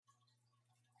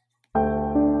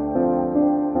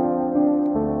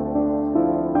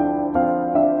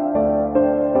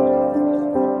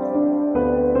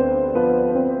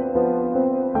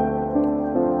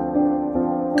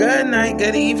night,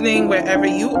 good evening, wherever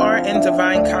you are in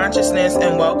divine consciousness,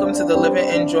 and welcome to the Live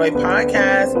and Enjoy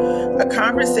podcast, a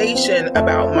conversation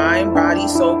about mind, body,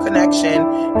 soul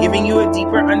connection, giving you a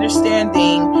deeper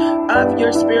understanding of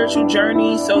your spiritual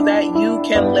journey so that you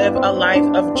can live a life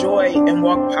of joy and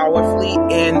walk powerfully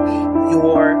in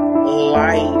your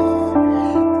life.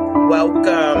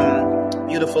 Welcome.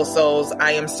 Beautiful souls,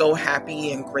 I am so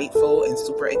happy and grateful and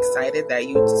super excited that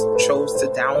you chose to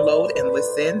download and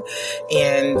listen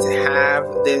and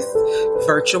have this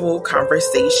virtual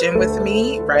conversation with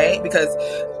me, right? Because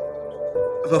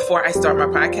before I start my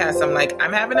podcast, I'm like,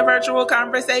 I'm having a virtual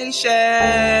conversation,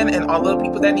 and all the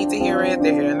people that need to hear it,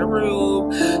 they're here in the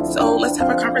room. So let's have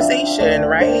a conversation,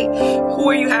 right? Who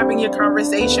are you having your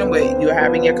conversation with? You're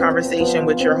having your conversation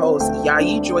with your host,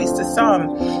 Yayi Joyce to some,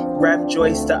 Rev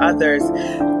Joyce to others,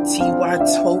 Tiwa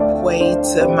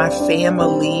Tokwe to my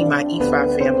family, my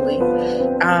Ifa family.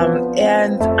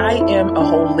 And I am a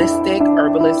holistic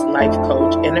herbalist life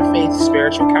coach, interfaith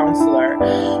spiritual counselor.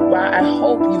 While I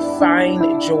hope you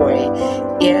find joy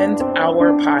in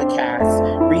our podcast,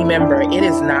 remember, it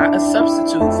is not a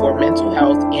substitute for mental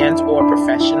health and or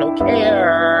professional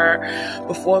care.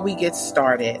 Before we get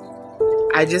started,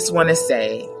 I just want to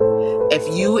say, if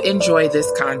you enjoy this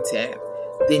content,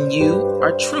 then you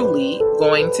are truly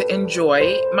going to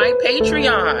enjoy my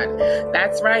Patreon.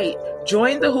 That's right.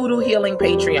 Join the Hoodoo Healing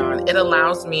Patreon. It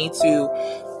allows me to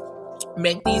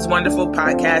make these wonderful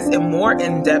podcasts and more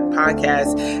in-depth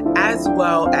podcasts, as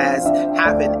well as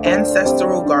have an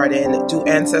ancestral garden, do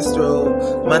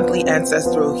monthly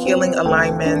ancestral healing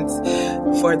alignments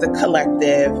for the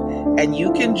collective. And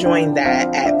you can join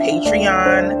that at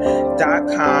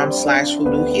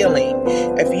patreon.com/hoodoo healing.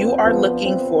 If you are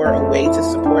looking for a way to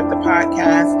support the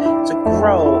podcast, to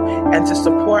grow, and to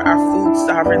support our food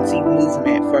sovereignty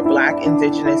movement for Black,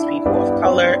 Indigenous people of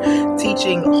color,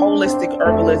 teaching holistic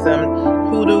herbalism,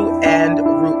 hoodoo, and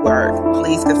root work,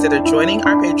 please consider joining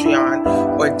our Patreon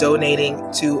or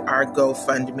donating to our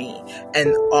GoFundMe.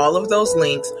 And all of those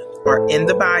links are in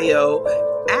the bio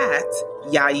at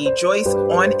Yayi Joyce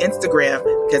on Instagram,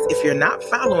 because if you're not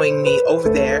following me over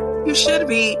there, you should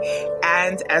be.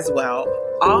 And as well,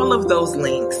 all of those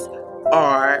links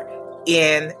are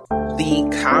in the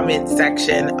comment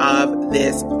section of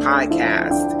this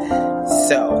podcast.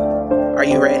 So, are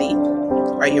you ready?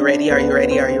 Are you ready? Are you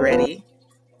ready? Are you ready?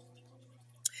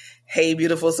 Hey,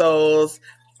 beautiful souls.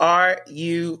 Are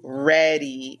you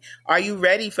ready? Are you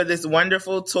ready for this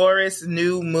wonderful Taurus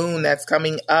new moon that's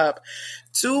coming up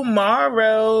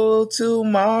tomorrow?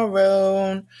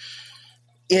 Tomorrow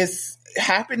is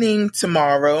happening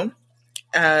tomorrow,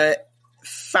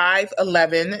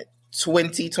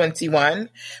 5/11/2021.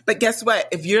 But guess what?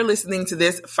 If you're listening to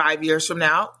this 5 years from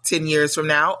now, 10 years from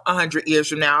now, 100 years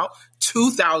from now,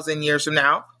 2,000 years from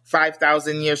now,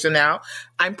 5,000 years from now,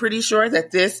 I'm pretty sure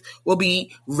that this will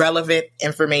be relevant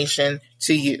information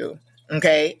to you.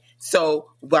 Okay? So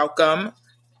welcome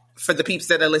for the peeps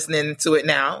that are listening to it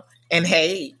now. And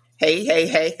hey,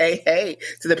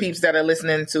 to the peeps that are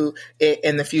listening to it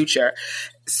in the future.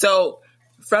 So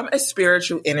from a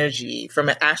spiritual energy, from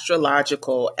an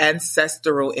astrological,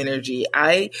 ancestral energy,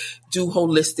 I do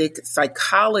holistic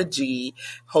psychology,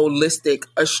 holistic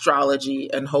astrology,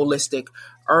 and holistic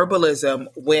herbalism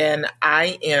when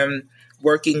I am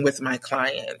working with my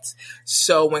clients.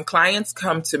 So when clients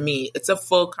come to me, it's a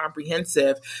full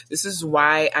comprehensive. This is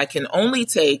why I can only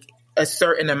take a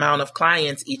certain amount of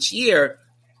clients each year.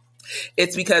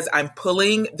 It's because I'm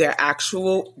pulling their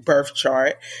actual birth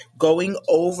chart, going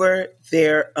over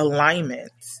their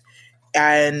alignments,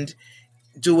 and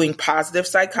doing positive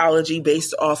psychology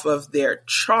based off of their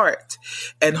chart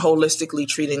and holistically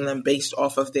treating them based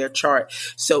off of their chart.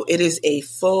 So it is a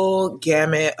full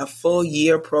gamut, a full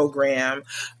year program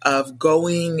of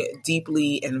going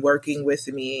deeply and working with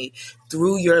me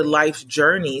through your life's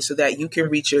journey so that you can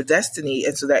reach your destiny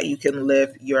and so that you can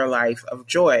live your life of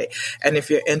joy. And if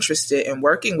you're interested in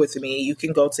working with me, you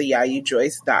can go to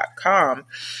yayijoyce.com.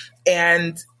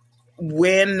 And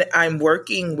when I'm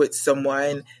working with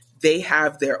someone, they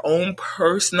have their own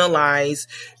personalized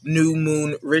new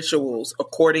moon rituals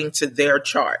according to their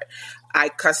chart. I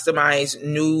customize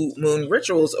new moon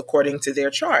rituals according to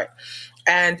their chart.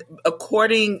 And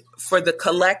according for the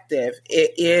collective,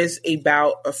 it is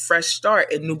about a fresh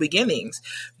start and new beginnings.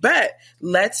 But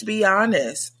let's be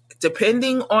honest,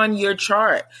 depending on your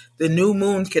chart, the new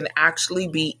moon can actually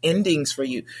be endings for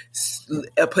you,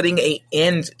 putting an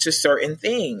end to certain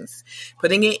things,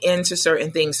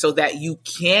 so that you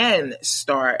can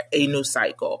start a new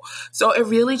cycle. So it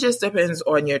really just depends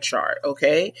on your chart,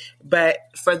 okay? But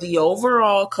for the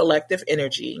overall collective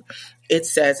energy, it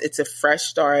says it's a fresh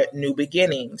start, new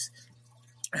beginnings.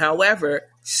 However,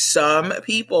 some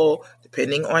people,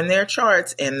 depending on their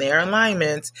charts and their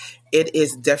alignments, it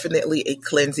is definitely a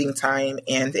cleansing time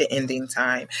and an ending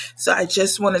time. So I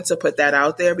just wanted to put that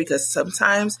out there, because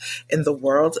sometimes in the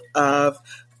world of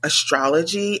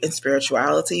astrology and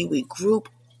spirituality, we group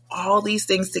all these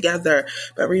things together.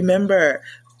 But remember,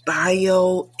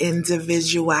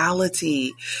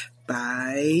 bio-individuality.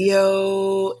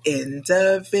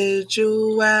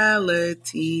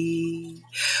 Bio-individuality.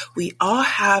 We all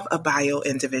have a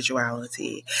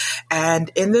bio-individuality. And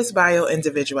in this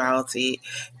bio-individuality,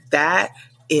 that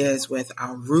is with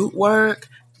our root work,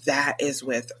 that is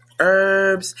with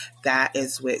herbs, that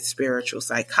is with spiritual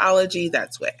psychology,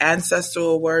 that's with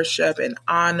ancestral worship and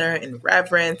honor and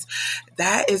reverence,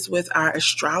 that is with our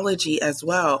astrology as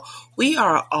well. We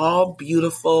are all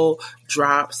beautiful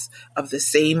drops of the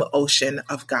same ocean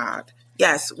of God.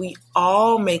 Yes, we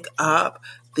all make up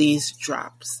these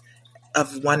drops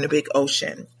of one big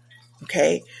ocean.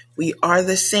 Okay, we are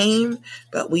the same,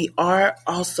 but we are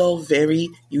also very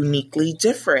uniquely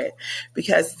different,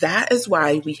 because that is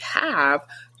why we have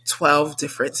 12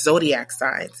 different zodiac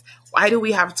signs. Why do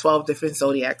we have 12 different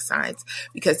zodiac signs?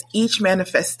 Because each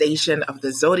manifestation of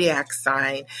the zodiac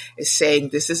sign is saying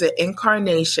this is an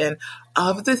incarnation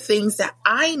of the things that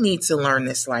I need to learn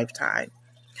this lifetime.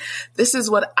 This is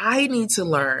what I need to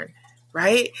learn,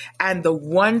 right? And the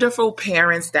wonderful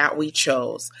parents that we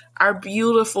chose, our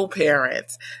beautiful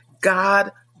parents,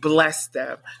 God bless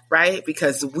them, right?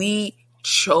 Because we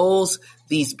chose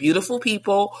these beautiful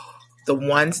people, the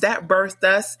ones that birthed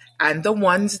us and the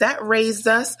ones that raised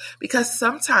us, because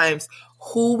sometimes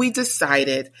who we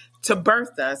decided to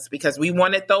birth us, because we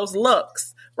wanted those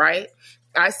looks, right?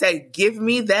 I say, give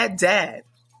me that dad.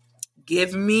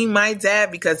 Give me my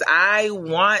dad, because I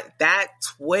want that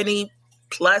 20+%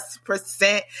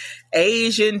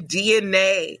 Asian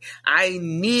DNA. I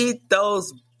need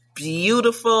those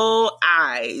beautiful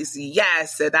eyes.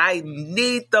 Yes, and I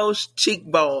need those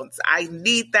cheekbones. I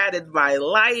need that in my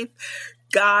life.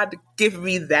 God, give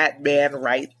me that man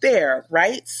right there,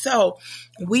 right? So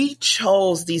we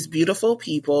chose these beautiful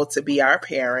people to be our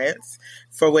parents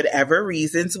for whatever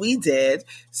reasons we did.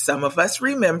 Some of us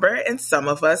remember, and some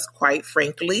of us, quite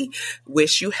frankly,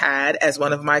 wish you had, as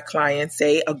one of my clients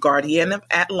say, a guardian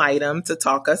ad litem to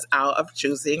talk us out of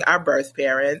choosing our birth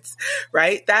parents,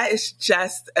 right? That is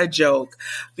just a joke,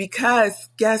 because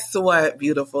guess what,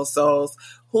 beautiful souls?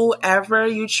 Whoever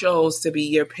you chose to be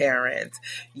your parent,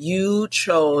 you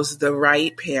chose the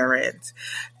right parent.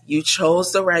 You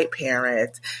chose the right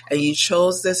parent, and you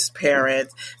chose this parent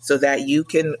so that you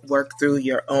can work through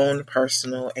your own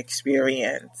personal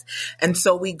experience. And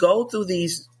so we go through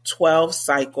these 12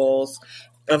 cycles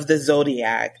of the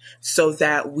zodiac so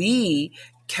that we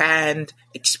can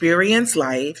experience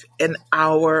life in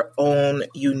our own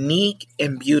unique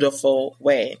and beautiful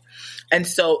way. And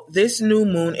so this new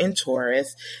moon in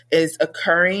Taurus is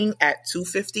occurring at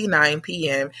 2:59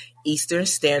 p.m. Eastern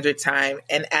Standard Time.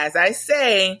 And as I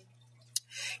say,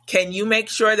 can you make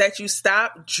sure that you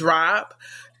stop, drop,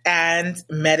 and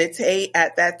meditate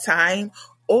at that time,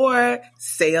 or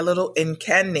say a little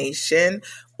incantation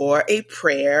or a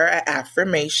prayer, an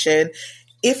affirmation,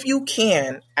 if you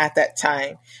can at that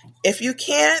time. If you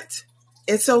can't,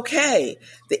 it's okay.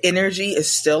 The energy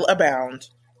is still abound.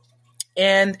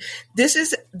 And this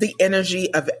is the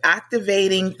energy of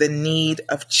activating the need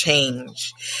of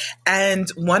change. And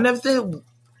one of the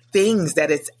things that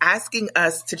it's asking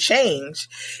us to change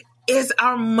is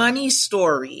our money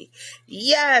story.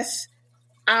 Yes,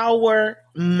 our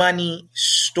money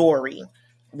story.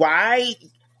 Why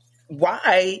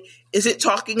is it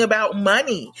talking about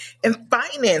money and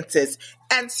finances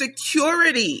and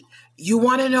security? You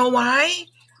want to know why?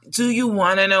 Do you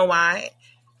want to know why?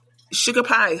 Sugar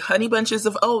pie, honey bunches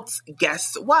of oats.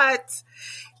 Guess what?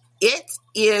 It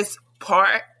is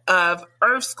part of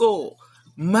Earth School.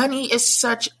 Money is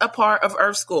such a part of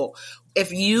Earth School.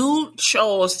 If you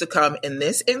chose to come in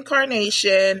this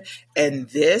incarnation, in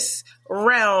this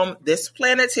realm, this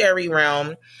planetary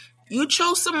realm, you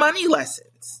chose some money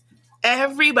lessons.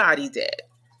 Everybody did.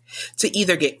 To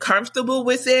either get comfortable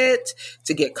with it,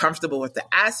 to get comfortable with the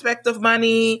aspect of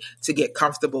money, to get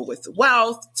comfortable with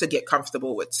wealth, to get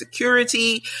comfortable with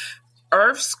security.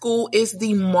 Earth School is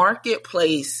the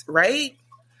marketplace, right?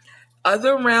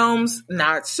 Other realms,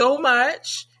 not so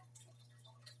much.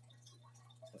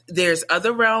 There's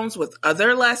other realms with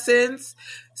other lessons,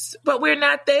 but we're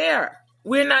not there.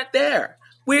 We're not there.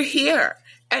 We're here.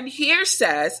 And here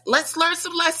says, let's learn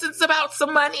some lessons about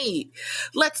some money.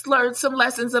 Let's learn some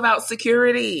lessons about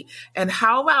security. And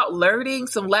how about learning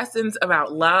some lessons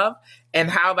about love? And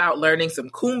how about learning some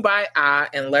kumbaya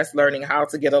and let's learning how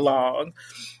to get along?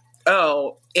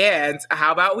 Oh, and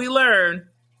how about we learn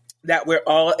that we're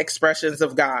all expressions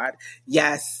of God?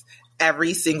 Yes,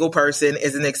 every single person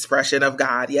is an expression of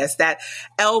God. Yes, that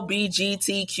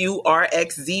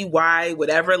LBGTQRXZY,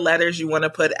 whatever letters you want to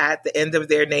put at the end of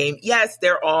their name. Yes,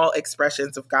 they're all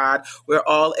expressions of God. We're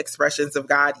all expressions of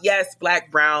God. Yes, black,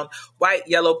 brown, white,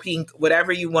 yellow, pink,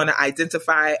 whatever you want to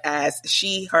identify as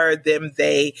she, her, them,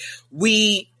 they.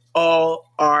 We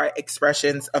all are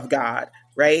expressions of God,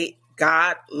 right?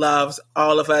 God loves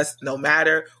all of us, no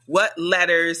matter what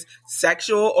letters,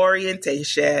 sexual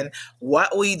orientation,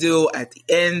 what we do at the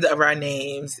end of our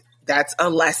names. That's a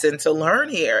lesson to learn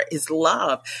here, is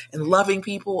love and loving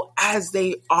people as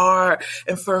they are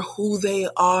and for who they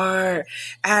are,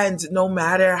 and no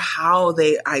matter how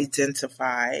they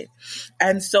identify.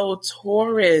 And so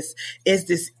Taurus is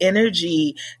this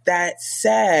energy that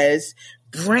says,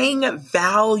 bring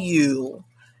value.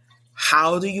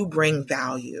 How do you bring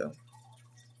value?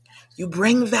 You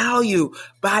bring value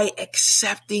by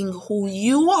accepting who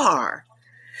you are.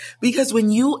 Because when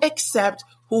you accept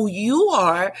who you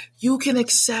are, you can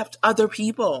accept other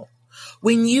people.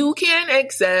 When you can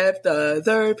accept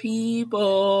other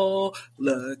people,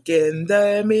 look in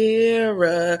the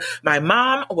mirror. My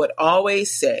mom would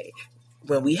always say,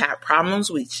 when we had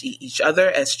problems with each other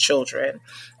as children,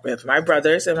 with my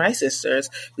brothers and my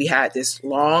sisters, we had this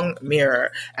long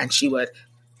mirror, and she would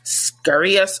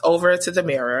scurry us over to the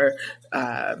mirror,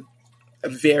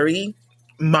 very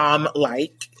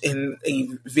mom-like, in a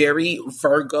very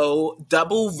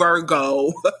double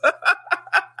Virgo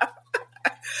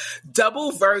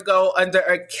under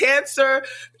a Cancer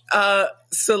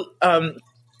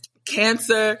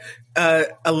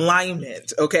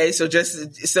alignment. Okay, so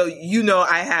just so you know,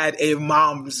 I had a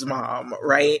mom's mom,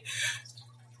 right?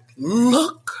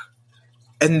 Look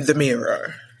in the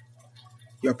mirror.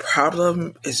 Your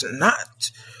problem is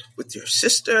not with your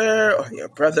sister or your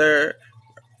brother.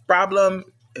 Problem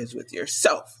is with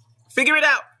yourself. Figure it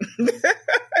out.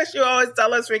 She always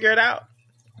tell us, figure it out.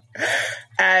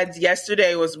 And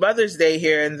yesterday was Mother's Day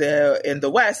here in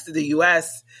the West, the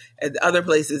U.S., and other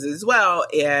places as well.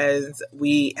 And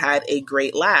we had a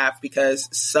great laugh because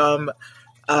some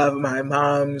of my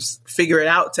mom's figure it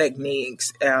out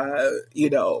techniques,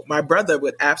 my brother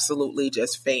would absolutely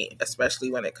just faint,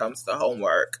 especially when it comes to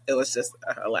homework. It was just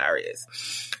hilarious.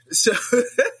 So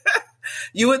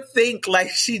you would think like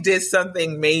she did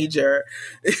something major,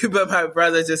 but my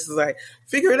brother just was like,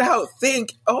 figure it out,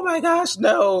 think, oh my gosh,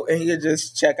 no. And he'd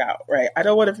just check out, right? I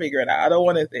don't want to figure it out. I don't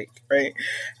want to think, right?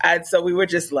 And so we were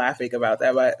just laughing about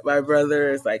that. My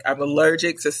brother is like, I'm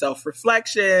allergic to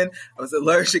self-reflection. I was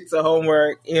allergic to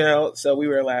homework, so we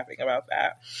were laughing about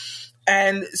that.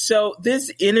 And so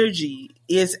this energy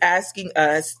is asking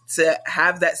us to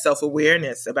have that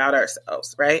self-awareness about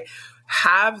ourselves, right?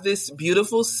 Have this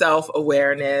beautiful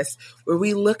self-awareness where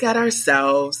we look at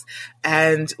ourselves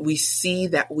and we see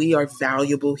that we are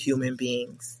valuable human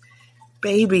beings.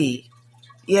 Baby,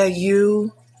 yeah,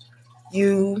 you,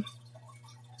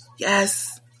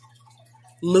 yes,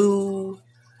 Lou,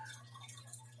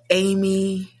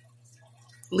 Amy,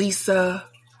 Lisa,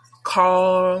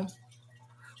 Carl,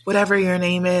 whatever your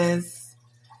name is,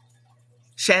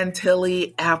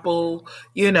 Chantilly, Apple,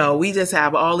 we just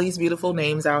have all these beautiful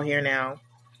names out here now.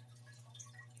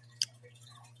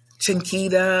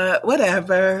 Chinkita,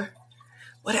 whatever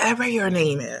your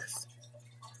name is,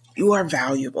 you are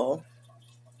valuable.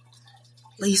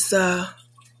 Lisa,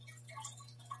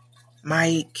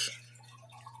 Mike,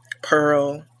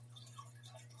 Pearl,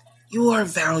 you are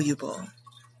valuable.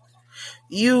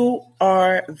 You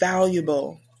are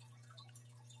valuable.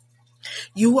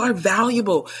 You are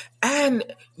valuable, and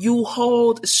you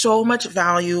hold so much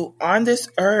value on this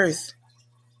earth.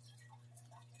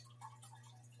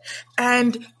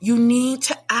 And you need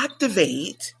to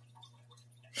activate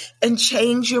and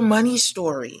change your money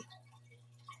story.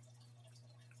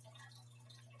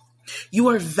 You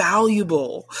are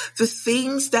valuable. The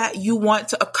things that you want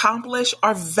to accomplish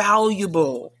are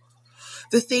valuable.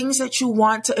 The things that you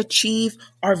want to achieve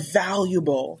are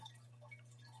valuable.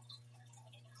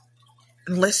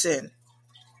 Listen,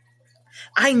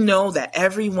 I know that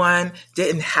everyone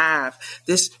didn't have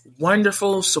this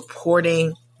wonderful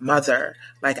supporting mother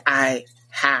like I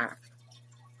have.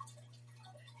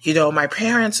 My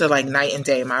parents are like night and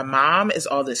day. My mom is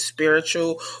all this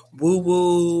spiritual,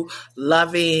 woo-woo,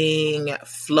 loving,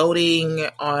 floating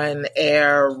on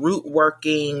air, root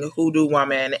working, hoodoo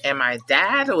woman. And my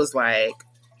dad was like,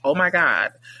 oh my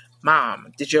God,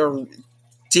 Mom, did your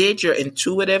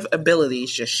intuitive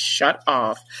abilities just shut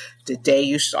off the day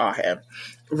you saw him?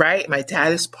 Right? My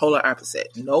dad is polar opposite.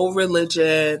 No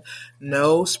religion,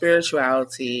 no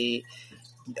spirituality,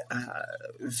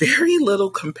 very little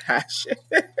compassion,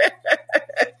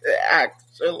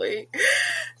 actually.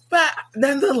 But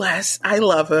nonetheless, I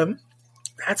love him.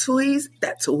 That's who he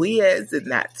is,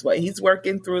 and that's what he's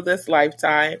working through this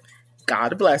lifetime.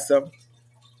 God bless him.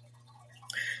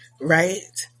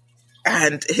 Right?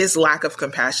 And his lack of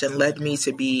compassion led me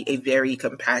to be a very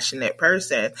compassionate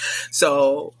person.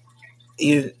 So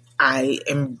I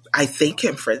thank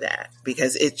him for that,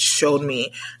 because it showed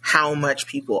me how much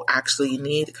people actually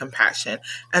need compassion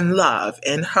and love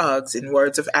and hugs and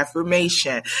words of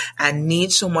affirmation, and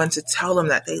need someone to tell them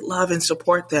that they love and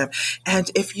support them. And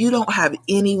if you don't have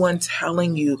anyone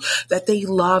telling you that they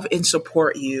love and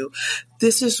support you,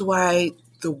 this is why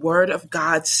the word of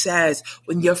God says,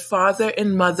 when your father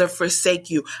and mother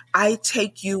forsake you, I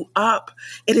take you up.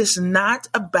 It is not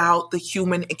about the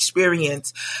human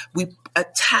experience. We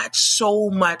attach so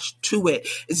much to it.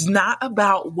 It's not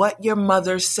about what your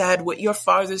mother said, what your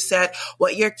father said,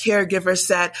 what your caregiver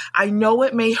said. I know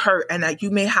it may hurt, and that you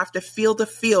may have to feel the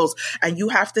feels, and you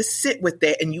have to sit with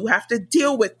it, and you have to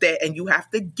deal with it, and you have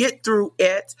to get through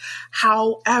it.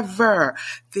 However,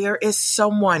 there is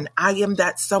someone, I am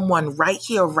that someone right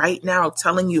here, right now,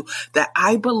 telling you that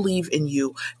I believe in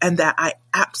you, and that I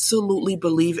absolutely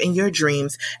believe in your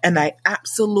dreams, and I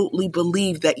absolutely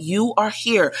believe that you are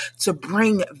here to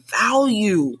bring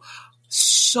value,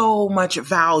 so much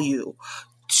value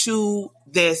to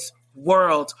this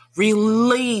world.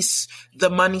 Release the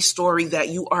money story that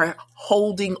you are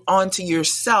holding onto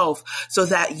yourself, so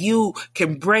that you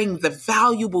can bring the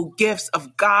valuable gifts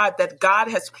of God that God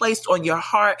has placed on your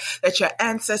heart, that your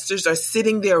ancestors are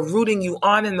sitting there rooting you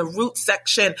on in the root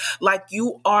section, like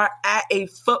you are at a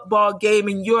football game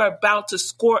and you're about to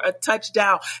score a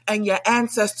touchdown, and your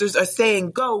ancestors are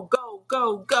saying, go, go,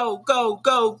 go, go, go,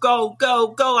 go, go, go,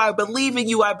 go. I believe in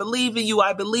you. I believe in you.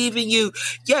 I believe in you.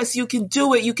 Yes, you can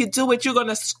do it. You can do it. You're going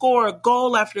to score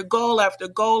goal after goal after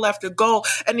goal after goal.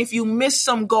 And if you miss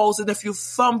some goals, and if you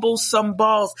fumble some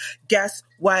balls, guess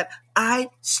what? I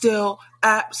still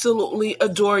absolutely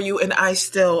adore you, and I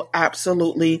still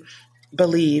absolutely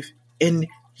believe in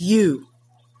you.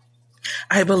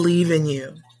 I believe in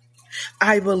you.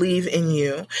 I believe in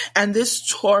you. And this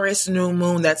Taurus new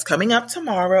moon that's coming up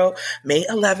tomorrow, May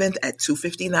 11th at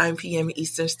 2:59 p.m.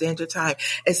 Eastern Standard Time,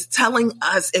 is telling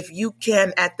us, if you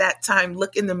can at that time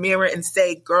look in the mirror and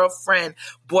say, girlfriend,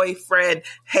 boyfriend,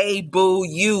 hey boo,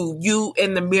 you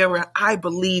in the mirror, I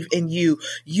believe in you.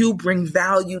 You bring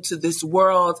value to this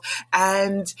world,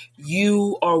 and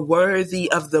you are worthy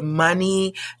of the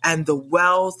money and the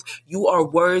wealth. You are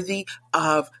worthy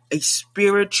of a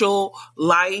spiritual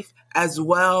life as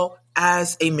well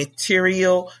as a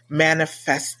material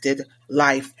manifested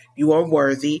life. You are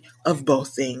worthy of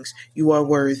both things. You are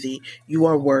worthy,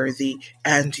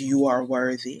 and you are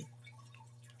worthy.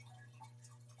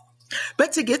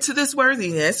 But to get to this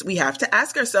worthiness, we have to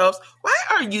ask ourselves, why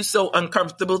are you so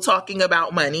uncomfortable talking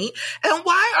about money? And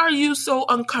why are you so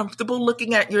uncomfortable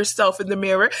looking at yourself in the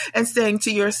mirror and saying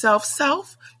to yourself,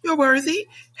 self, you're worthy.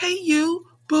 Hey, you,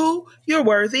 boo, you're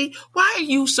worthy. Why are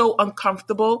you so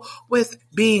uncomfortable with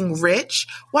being rich?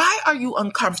 Why are you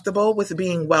uncomfortable with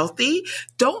being wealthy?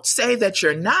 Don't say that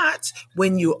you're not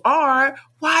when you are.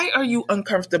 Why are you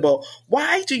uncomfortable?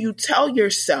 Why do you tell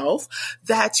yourself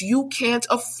that you can't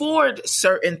afford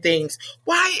certain things?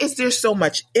 Why is there so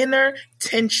much inner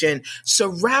tension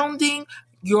surrounding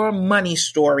your money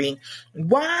story?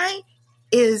 Why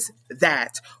is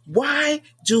that? Why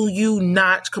do you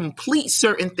not complete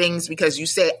certain things because you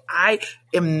say, I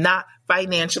am not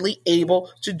financially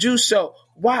able to do so?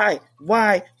 Why?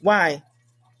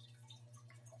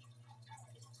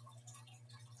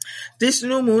 This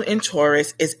new moon in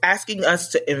Taurus is asking us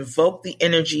to invoke the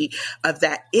energy of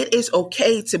that it is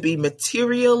okay to be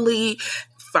materially,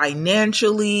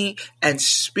 financially, and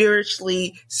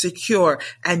spiritually secure,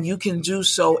 and you can do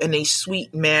so in a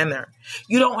sweet manner.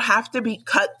 You don't have to be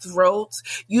cutthroat.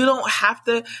 You don't have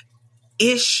to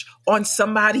ish on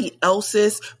somebody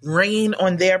else's, rain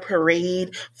on their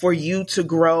parade for you to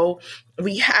grow.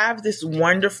 We have this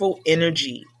wonderful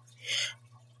energy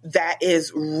that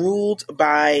is ruled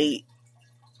by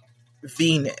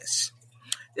Venus.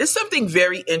 There's something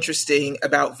very interesting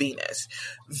about Venus.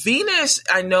 Venus,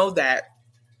 I know that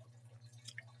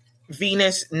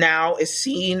Venus now is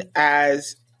seen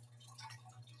as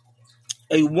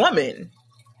a woman,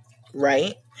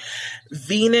 right?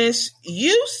 Venus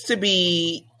used to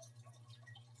be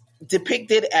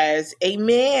depicted as a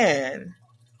man,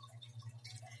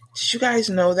 Did you guys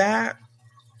know that?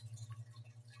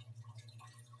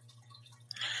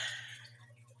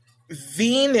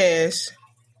 Venus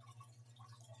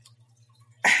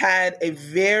had a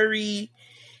very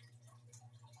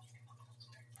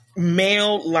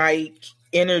male-like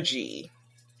energy,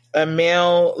 a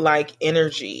male-like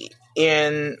energy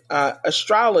in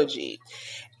astrology,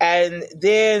 and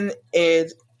then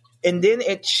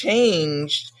it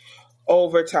changed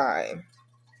over time.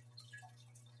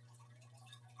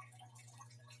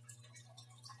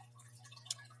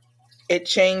 It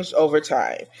changed over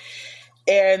time,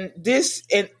 and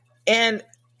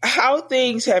how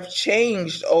things have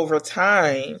changed over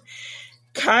time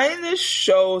kind of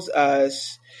shows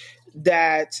us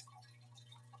that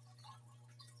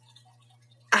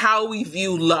how we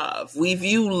view love. We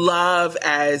view love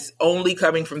as only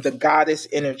coming from the goddess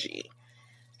energy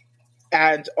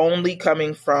and only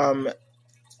coming from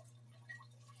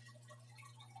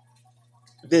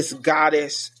this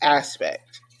goddess aspect.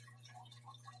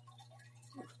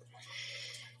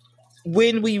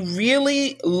 When we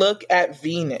really look at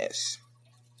Venus,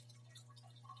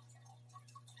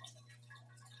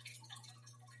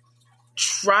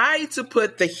 try to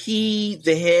put the he,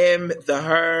 the him, the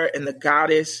her, and the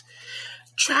goddess,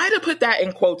 try to put that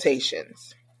in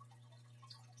quotations.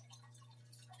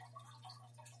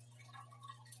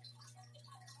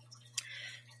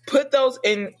 Put those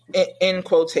in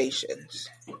quotations.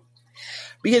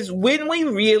 Because when we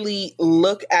really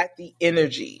look at the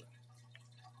energy,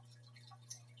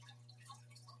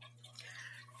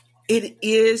 it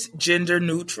is gender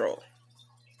neutral.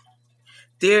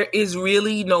 There is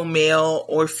really no male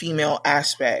or female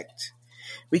aspect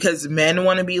because men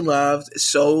want to be loved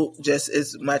so just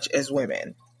as much as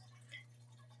women.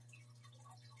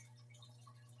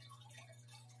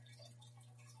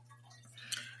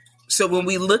 So when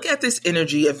we look at this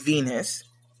energy of Venus,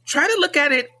 try to look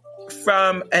at it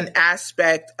from an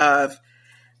aspect of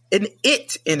an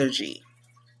it energy.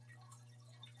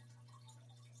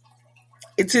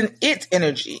 It's an it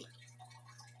energy,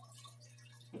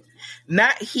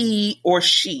 not he or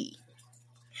she,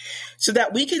 so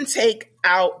that we can take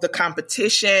out the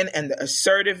competition and the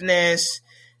assertiveness,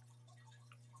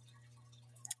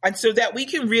 and so that we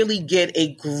can really get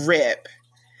a grip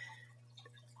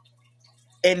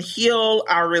and heal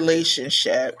our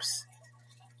relationships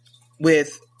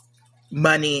with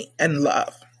money and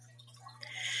love.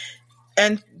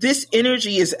 And this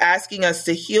energy is asking us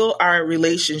to heal our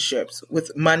relationships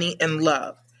with money and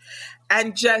love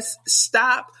and just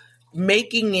stop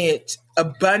making it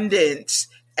abundance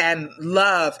and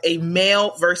love a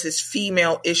male versus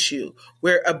female issue,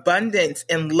 where abundance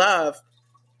and love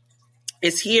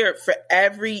is here for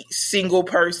every single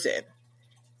person.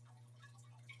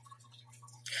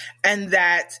 And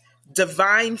that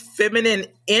divine feminine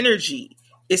energy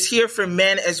is here for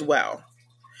men as well.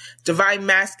 Divine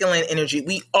masculine energy.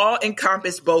 We all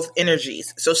encompass both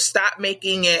energies. So stop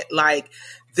making it like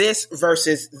this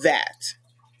versus that.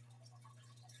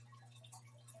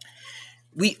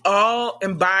 We all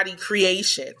embody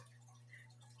creation.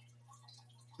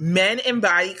 Men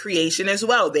embody creation as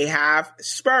well. They have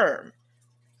sperm.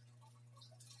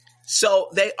 So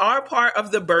they are part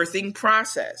of the birthing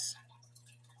process.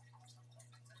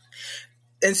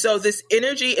 And so this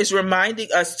energy is reminding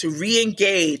us to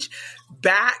re-engage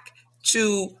back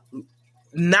to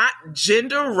not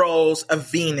gender roles of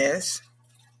Venus,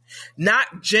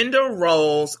 not gender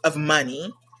roles of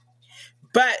money,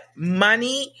 but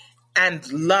money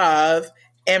and love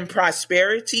and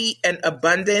prosperity and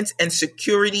abundance and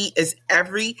security is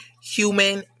every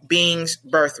human being's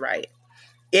birthright.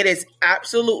 It is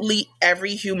absolutely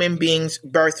every human being's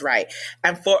birthright.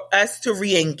 And for us to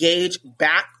re-engage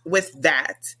back with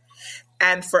that,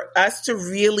 and for us to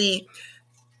really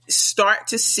start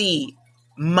to see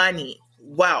money,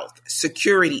 wealth,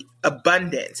 security,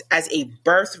 abundance as a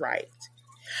birthright,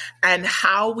 and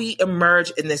how we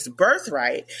emerge in this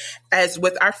birthright as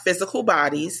with our physical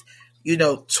bodies. You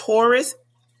know, Taurus,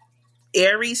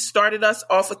 Aries started us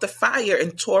off with the fire,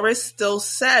 and Taurus still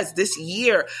says this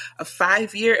year, a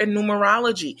 5-year in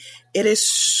numerology, it is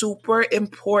super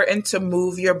important to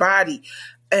move your body.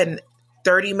 And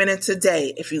 30 minutes a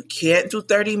day. If you can't do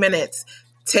 30 minutes,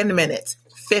 10 minutes,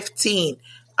 15,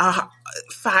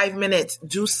 5 minutes,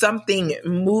 do something.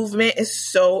 Movement is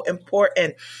so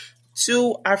important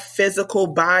to our physical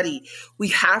body. We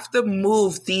have to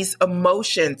move these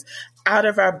emotions out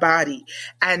of our body,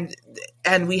 and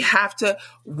we have to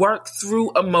work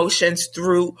through emotions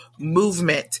through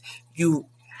movement. You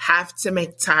have to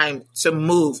make time to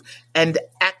move and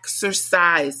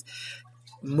exercise.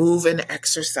 Move and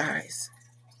exercise.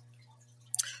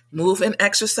 Move and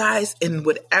exercise in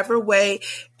whatever way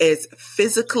is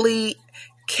physically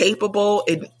capable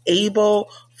and able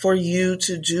for you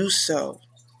to do so.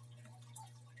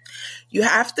 You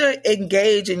have to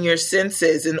engage in your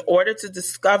senses in order to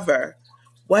discover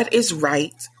what is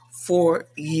right for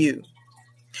you.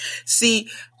 See,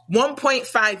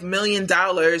 $1.5 million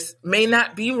may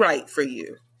not be right for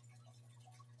you.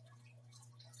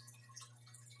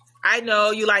 I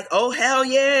know you like, oh, hell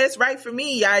yeah, it's right for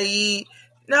me, Yai.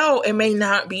 No, it may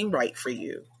not be right for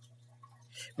you.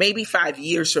 Maybe 5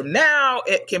 years from now,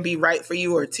 it can be right for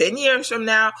you, or 10 years from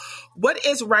now. What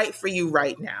is right for you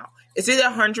right now? Is it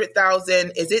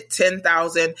 100,000? Is it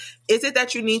 10,000? Is it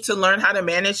that you need to learn how to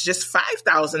manage just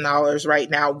 $5,000 right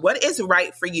now? What is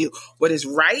right for you? What is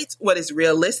right? What is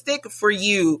realistic for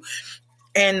you?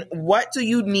 And what do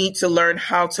you need to learn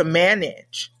how to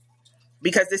manage?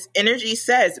 Because this energy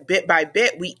says, bit by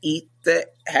bit, we eat the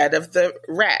head of the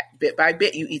rat. Bit by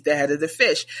bit, you eat the head of the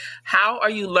fish. How are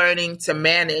you learning to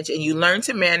manage? And you learn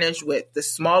to manage with the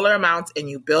smaller amounts, and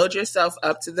you build yourself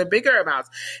up to the bigger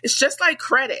amounts. It's just like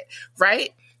credit,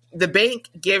 right? The bank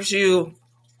gives you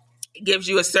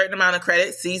a certain amount of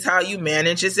credit, sees how you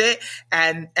manages it,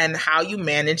 and how you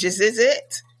manages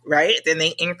it, right? Then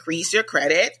they increase your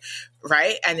credit,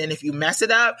 right? And then if you mess it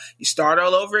up, you start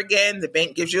all over again. The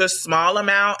bank gives you a small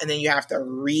amount, and then you have to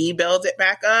rebuild it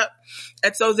back up.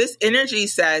 And so this energy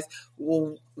says,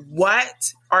 well,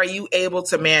 what are you able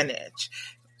to manage?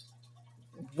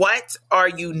 What are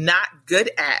you not good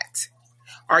at?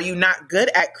 Are you not good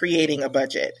at creating a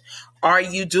budget? Are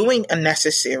you doing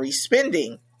unnecessary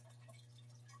spending?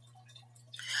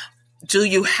 Do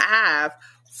you have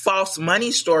false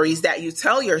money stories that you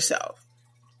tell yourself?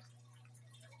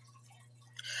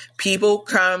 People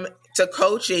come to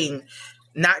coaching,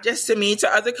 not just to me, to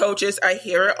other coaches. I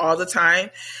hear it all the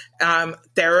time.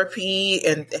 Therapy,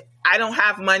 and I don't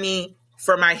have money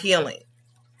for my healing.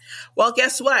 Well,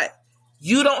 guess what?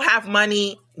 You don't have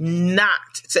money not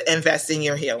to invest in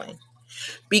your healing.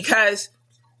 Because,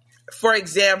 for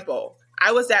example,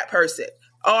 I was that person.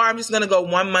 Oh, I'm just going to go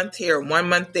 1 month here, 1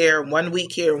 month there, 1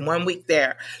 week here, 1 week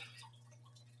there.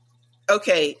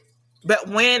 Okay. But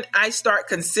when I start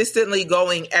consistently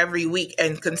going every week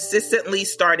and consistently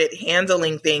started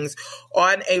handling things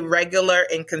on a regular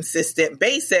and consistent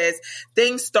basis,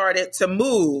 things started to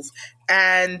move.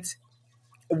 And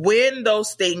when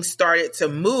those things started to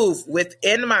move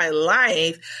within my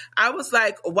life, I was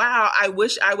like, wow, I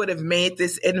wish I would have made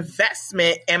this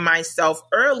investment in myself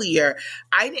earlier.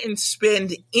 I didn't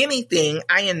spend anything.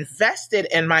 I invested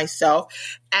in myself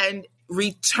and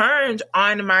returned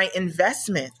on my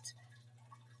investment,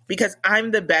 because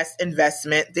I'm the best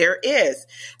investment there is.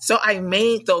 So I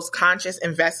made those conscious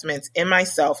investments in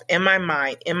myself, in my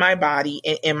mind, in my body,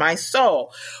 and in my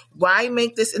soul. Why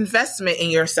make this investment in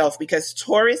yourself? Because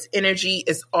Taurus energy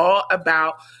is all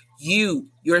about you,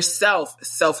 yourself,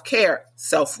 self-care,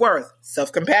 self-worth,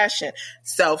 self-compassion,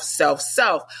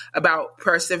 self, about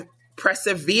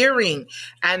persevering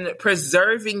and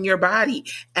preserving your body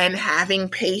and having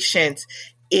patience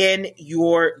in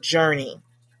your journey.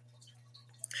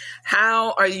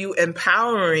 How are you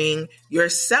empowering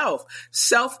yourself?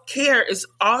 Self-care is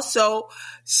also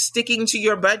sticking to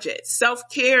your budget.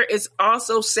 Self-care is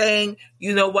also saying,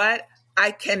 you know what?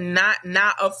 I cannot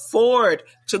not afford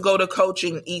to go to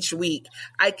coaching each week.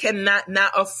 I cannot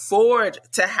not afford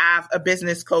to have a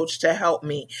business coach to help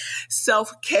me.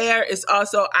 Self-care is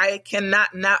also, I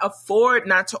cannot not afford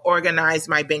not to organize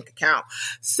my bank account.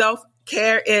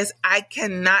 Self-care is, I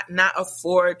cannot not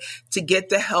afford to get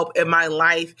the help in my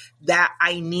life that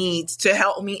I need to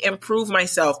help me improve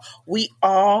myself. We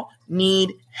all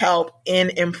need help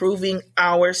in improving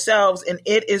ourselves, and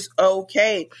it is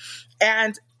okay.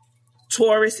 And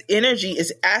Taurus energy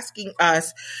is asking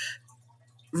us,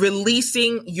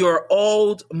 releasing your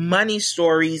old money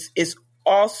stories is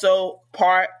also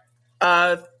part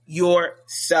of your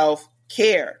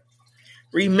self-care.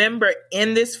 Remember,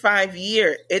 in this 5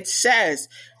 year, it says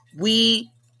we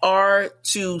are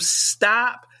to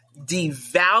stop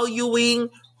devaluing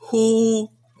who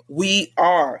we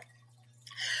are.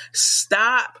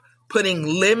 Stop putting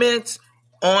limits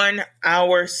on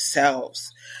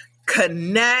ourselves.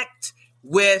 Connect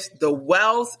with the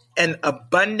wealth and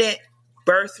abundant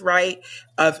birthright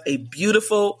of a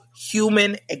beautiful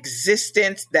human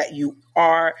existence that you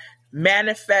are.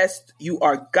 Manifest, you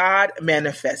are God,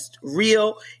 manifest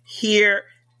real, here,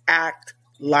 act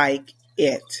like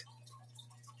it.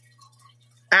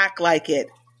 Act like it.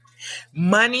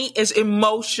 Money is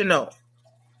emotional.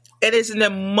 It is an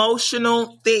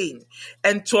emotional thing.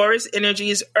 And Taurus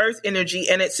energy is earth energy,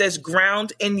 and it says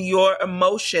ground in your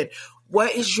emotion.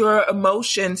 What is your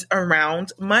emotions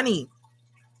around money?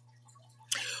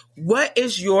 What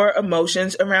is your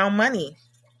emotions around money?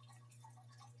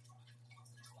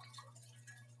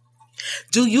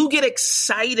 Do you get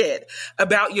excited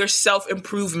about your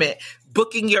self-improvement,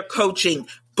 booking your coaching,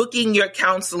 booking your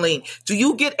counseling? Do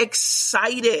you get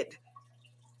excited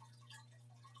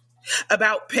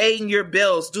about paying your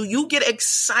bills? Do you get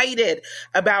excited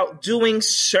about doing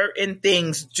certain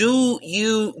things? Do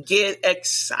you get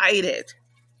excited?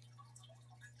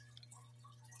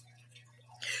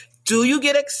 Do you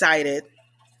get excited?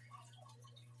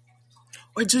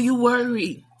 Or do you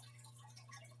worry?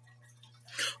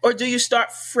 Or do you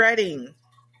start fretting?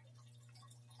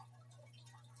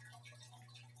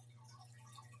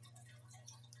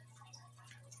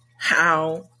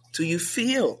 How do you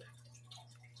feel?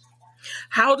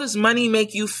 How does money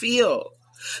make you feel?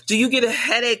 Do you get a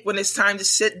headache when it's time to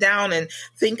sit down and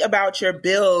think about your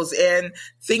bills and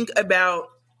think about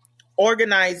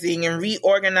organizing and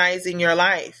reorganizing your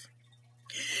life?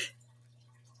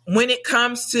 When it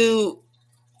comes to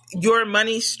your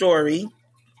money story,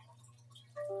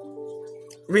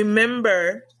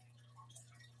 remember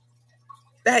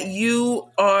that you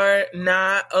are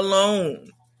not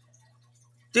alone.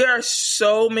 There are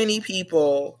so many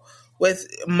people with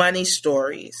money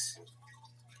stories.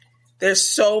 There's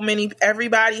so many,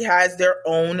 everybody has their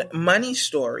own money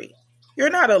story. You're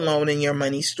not alone in your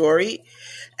money story.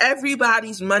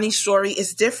 Everybody's money story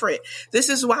is different. This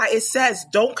is why it says,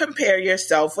 don't compare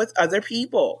yourself with other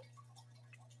people.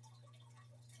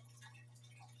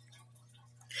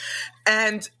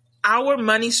 And our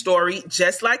money story,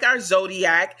 just like our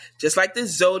zodiac, just like the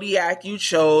zodiac you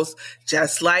chose,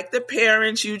 just like the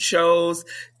parents you chose,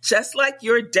 just like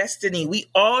your destiny, we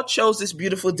all chose this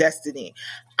beautiful destiny.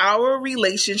 Our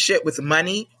relationship with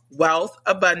money, wealth,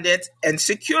 abundance, and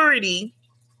security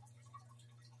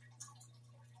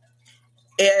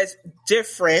is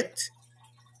different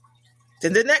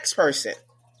than the next person.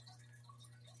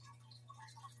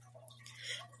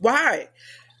 Why?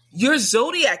 Your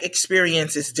zodiac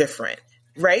experience is different,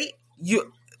 right?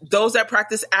 Those that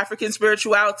practice African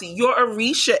spirituality, your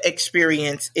Orisha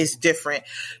experience is different.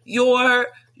 Your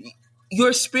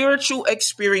spiritual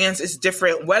experience is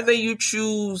different, whether you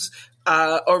choose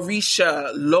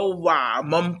Orisha, Lowa,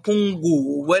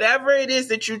 Mampungu, whatever it is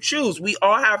that you choose. We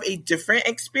all have a different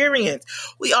experience.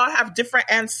 We all have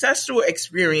different ancestral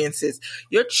experiences.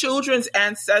 Your children's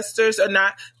ancestors are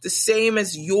not the same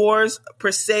as yours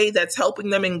per se, that's helping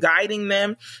them and guiding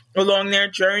them along their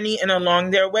journey and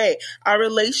along their way. Our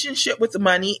relationship with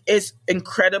money is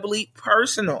incredibly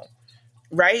personal,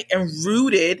 right? And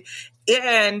rooted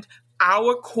in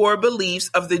our core beliefs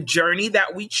of the journey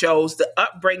that we chose, the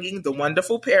upbringing, the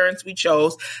wonderful parents we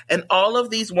chose, and all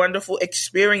of these wonderful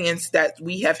experiences that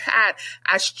we have had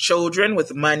as children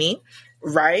with money,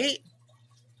 right?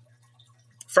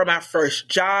 From our first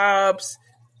jobs.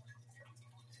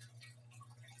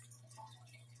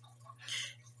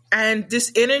 And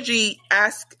this energy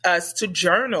asks us to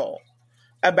journal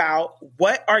about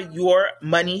what are your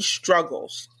money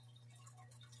struggles.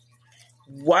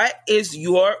 What is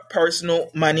your personal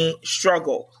money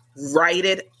struggle? Write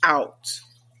it out.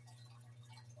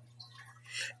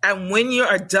 And when you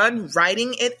are done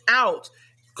writing it out,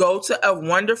 go to a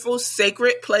wonderful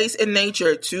sacred place in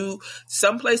nature, to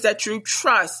some place that you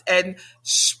trust, and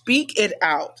speak it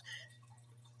out.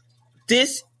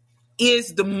 This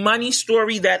is the money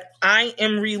story that I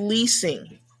am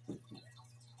releasing.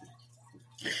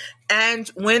 And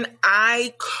when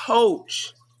I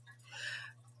coach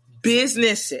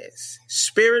businesses,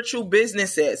 spiritual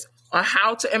businesses, on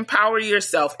how to empower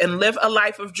yourself and live a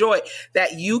life of joy,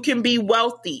 that you can be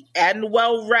wealthy and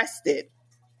well rested,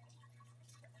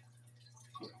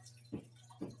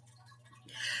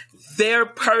 their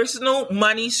personal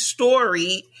money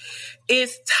story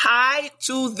is tied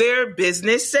to their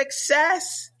business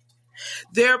success.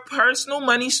 Their personal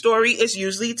money story is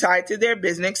usually tied to their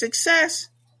business success.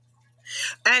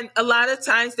 And a lot of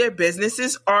times their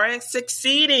businesses aren't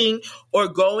succeeding or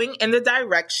going in the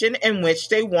direction in which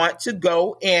they want to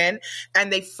go in. And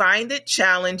they find it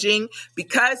challenging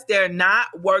because they're not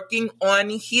working on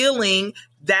healing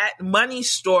that money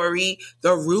story,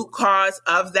 the root cause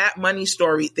of that money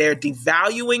story. They're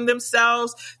devaluing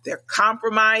themselves. They're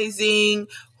compromising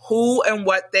who and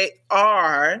what they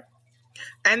are.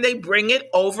 And they bring it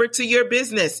over to your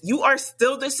business. You are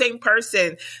still the same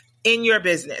person in your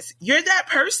business. You're that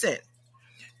person.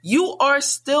 You are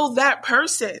still that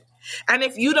person. And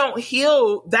if you don't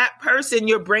heal that person,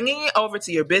 you're bringing it over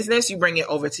to your business. You bring it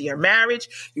over to your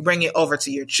marriage. You bring it over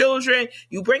to your children.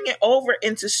 You bring it over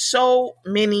into so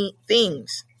many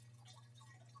things.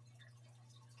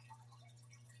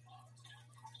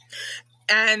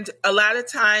 And a lot of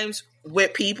times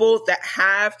with people that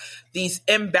have these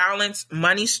imbalanced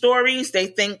money stories, they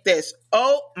think this,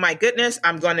 oh my goodness,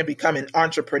 I'm going to become an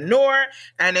entrepreneur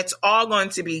and it's all going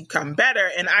to become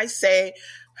better. And I say,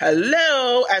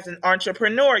 hello, as an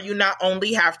entrepreneur, you not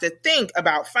only have to think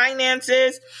about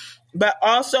finances, but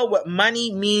also what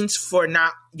money means for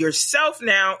not yourself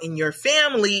now in your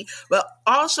family, but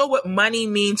also what money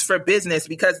means for business,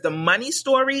 because the money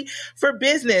story for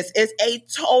business is a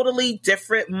totally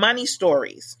different money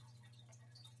stories.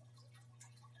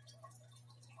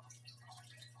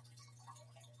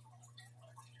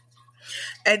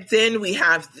 And then we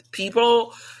have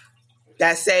people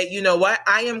that say, you know what,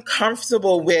 I am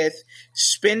comfortable with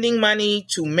spending money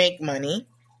to make money.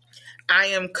 I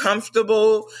am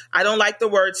comfortable. I don't like the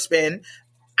word spend.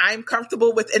 I'm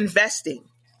comfortable with investing.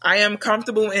 I am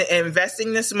comfortable in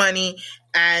investing this money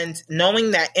and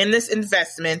knowing that in this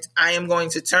investment, I am going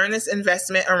to turn this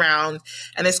investment around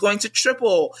and it's going to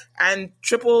triple and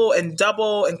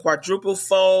double and quadruple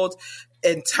fold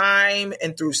in time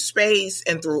and through space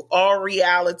and through all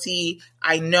reality.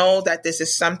 I know that this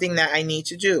is something that I need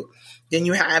to do. Then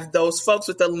you have those folks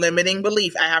with the limiting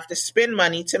belief. I have to spend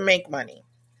money to make money.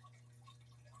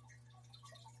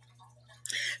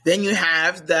 Then you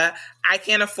have the, I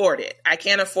can't afford it. I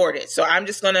can't afford it. So I'm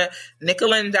just going to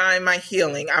nickel and dime my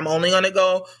healing. I'm only going to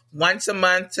go once a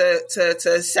month to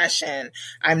a session.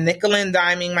 I'm nickel and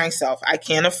diming myself. I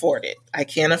can't afford it. I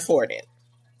can't afford it.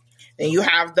 Then you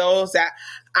have those that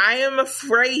I am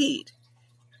afraid.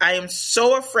 I am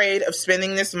so afraid of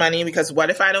spending this money because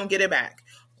what if I don't get it back?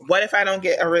 What if I don't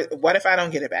get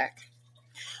it back?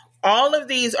 All of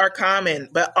these are common,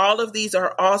 but all of these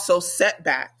are also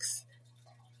setbacks.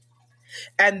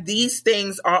 And these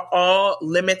things are all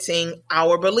limiting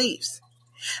our beliefs.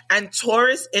 And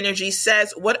Taurus energy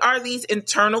says, what are these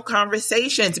internal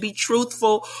conversations? Be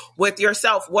truthful with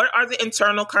yourself. What are the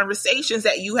internal conversations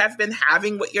that you have been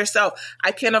having with yourself?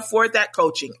 I can't afford that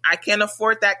coaching. I can't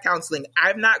afford that counseling.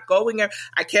 I'm not going there.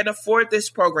 I can't afford this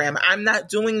program. I'm not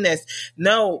doing this.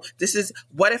 No, this is,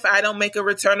 what if I don't make a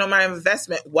return on my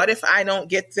investment? What if I don't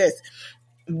get this?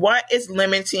 What is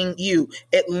limiting you?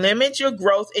 It limits your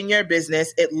growth in your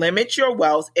business. It limits your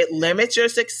wealth. It limits your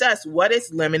success. What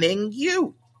is limiting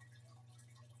you?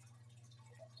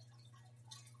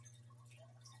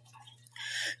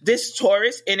 This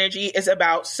Taurus energy is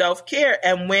about self-care.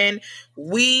 And when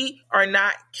we are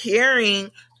not caring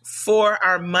for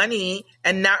our money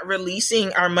and not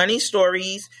releasing our money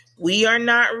stories, we are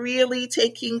not really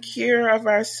taking care of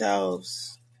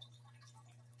ourselves.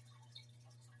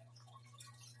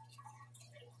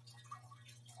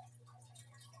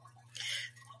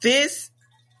 This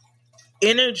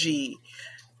energy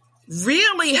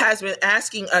really has been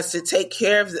asking us to take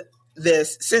care of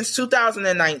this since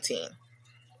 2019.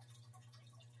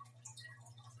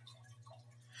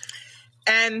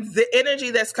 And the energy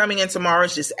that's coming in tomorrow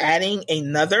is just adding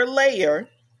another layer.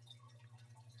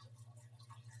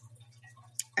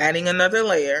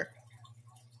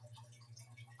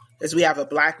 As we have a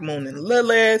black moon in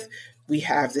Lilith, we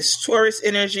have this Taurus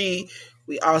energy.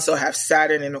 We also have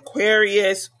Saturn in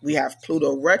Aquarius. We have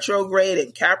Pluto retrograde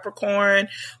in Capricorn.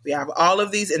 We have all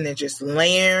of these and they're just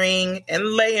layering and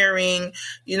layering,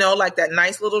 you know, like that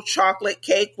nice little chocolate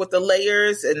cake with the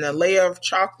layers and the layer of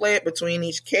chocolate between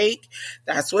each cake.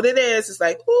 That's what it is. It's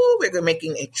like, ooh, we're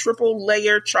making a triple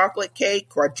layer chocolate cake,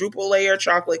 quadruple layer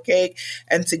chocolate cake.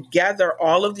 And together,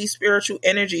 all of these spiritual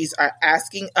energies are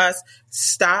asking us,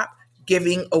 stop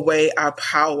giving away our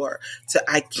power to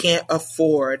I can't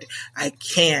afford, I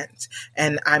can't,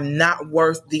 and I'm not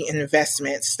worth the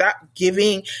investment. Stop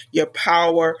giving your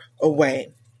power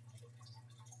away.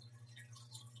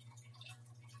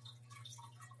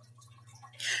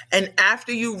 And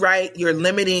after you write your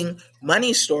limiting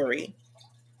money story,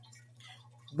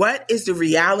 what is the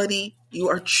reality you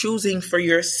are choosing for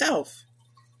yourself?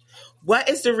 What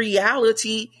is the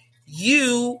reality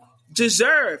you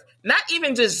deserve? Not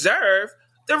even deserve,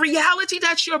 the reality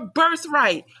that's your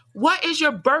birthright. What is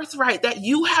your birthright that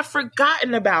you have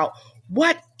forgotten about?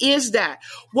 What is that?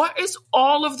 What is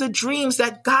all of the dreams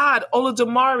that God,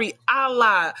 Olodumare,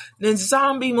 Allah,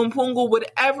 Nzambi, Mpungu,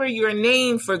 whatever your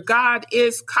name for God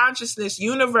is, consciousness,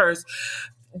 universe,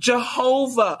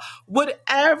 Jehovah,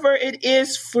 whatever it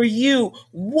is for you,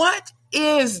 what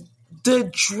is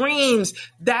the dreams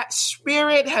that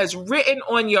Spirit has written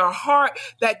on your heart,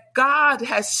 that God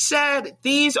has said,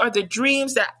 these are the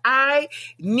dreams that I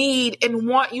need and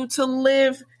want you to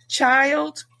live,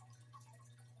 child?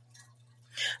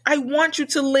 I want you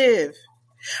to live.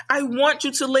 I want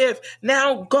you to live.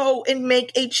 Now go and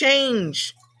make a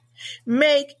change.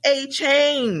 Make a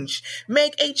change.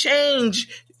 Make a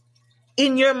change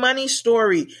in your money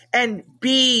story and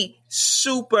be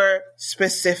super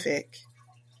specific.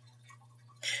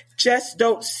 Just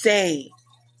don't say,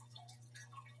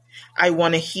 I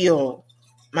want to heal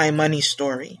my money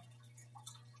story.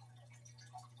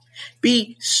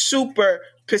 Be super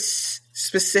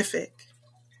specific.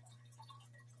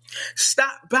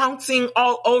 Stop bouncing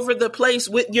all over the place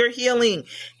with your healing.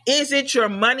 Is it your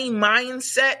money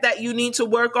mindset that you need to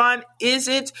work on? Is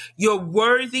it your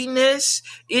worthiness?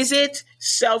 Is it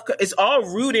it's all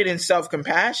rooted in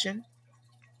self-compassion.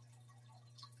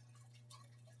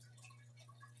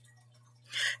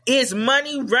 Is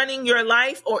money running your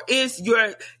life, or is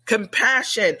your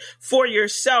compassion for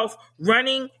yourself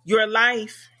running your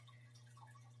life?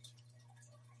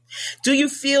 Do you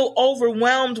feel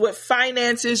overwhelmed with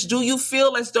finances? Do you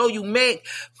feel as though you make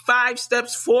 5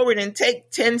 steps forward and take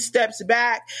 10 steps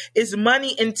back? Is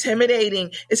money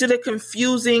intimidating? Is it a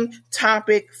confusing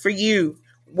topic for you?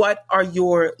 What are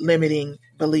your limiting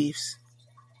beliefs?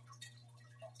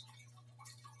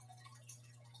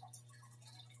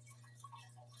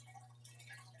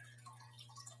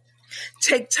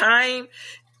 Take time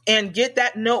and get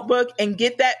that notebook and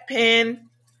get that pen.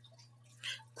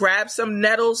 Grab some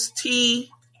Nettles tea.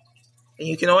 And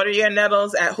you can order your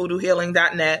Nettles at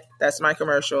hoodoohealing.net. That's my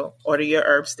commercial. Order your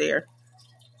herbs there.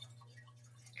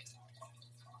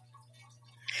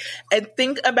 And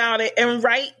think about it and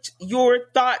write your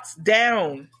thoughts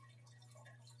down.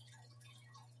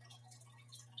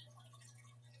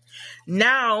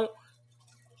 Now,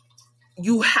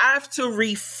 you have to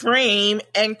reframe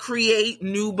and create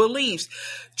new beliefs.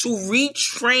 To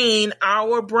retrain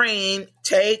our brain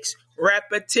takes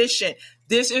repetition.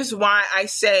 This is why I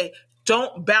say,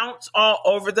 don't bounce all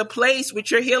over the place with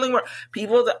your healing work.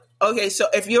 Okay, so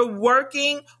if you're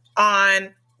working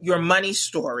on your money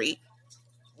story,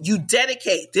 you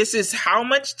dedicate, this is how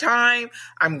much time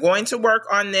I'm going to work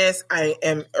on this. I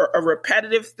am a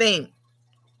repetitive thing.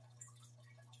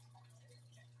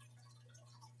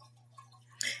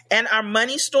 And our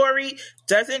money story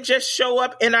doesn't just show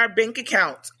up in our bank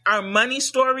accounts. Our money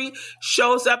story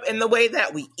shows up in the way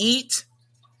that we eat,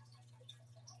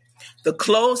 the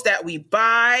clothes that we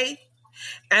buy,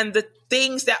 and the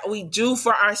things that we do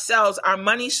for ourselves. Our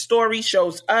money story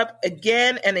shows up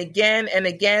again and again and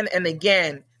again and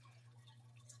again.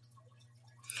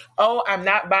 Oh, I'm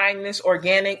not buying this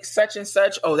organic such and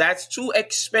such. Oh, that's too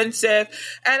expensive.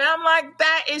 And I'm like,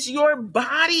 that is your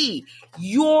body.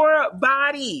 Your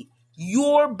body.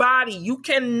 Your body. You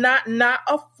cannot not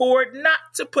afford not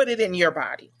to put it in your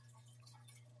body.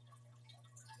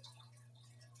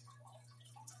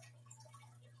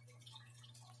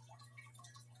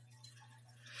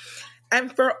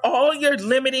 And for all your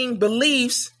limiting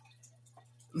beliefs,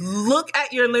 look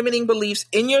at your limiting beliefs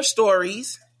in your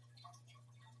stories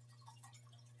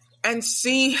and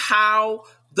see how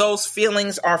those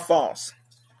feelings are false.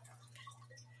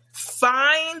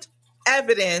 Find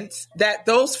evidence that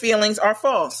those feelings are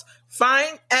false.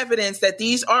 Find evidence that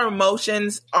these are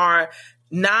emotions are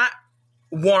not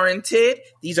warranted.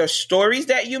 These are stories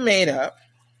that you made up.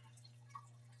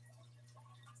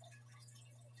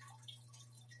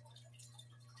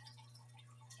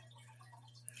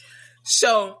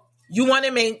 So you want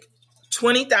to make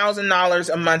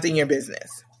 $20,000 a month in your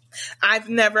business. I've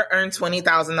never earned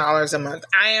 $20,000 a month.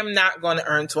 I am not going to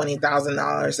earn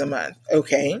 $20,000 a month.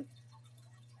 Okay.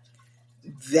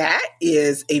 That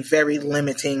is a very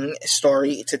limiting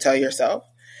story to tell yourself.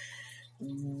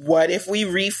 What if we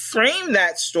reframe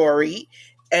that story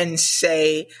and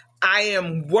say, I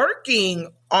am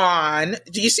working on,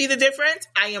 do you see the difference?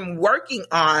 I am working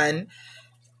on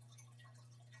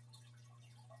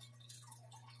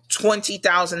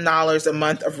 $20,000 a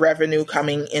month of revenue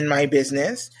coming in my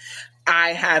business.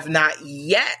 I have not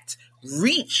yet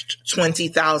reached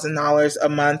 $20,000 a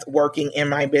month working in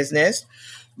my business,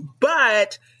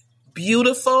 but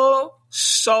beautiful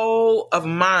soul of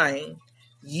mine,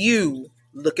 you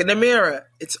look in the mirror.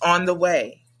 It's on the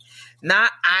way.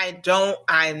 Not I don't,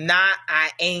 I'm not,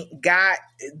 I ain't got.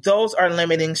 Those are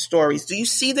limiting stories. Do you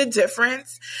see the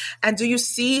difference? And do you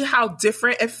see how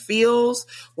different it feels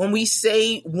when we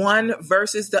say one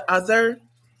versus the other?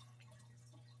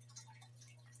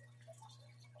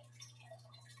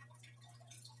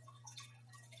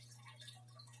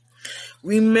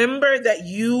 Remember that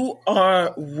you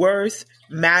are worth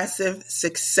massive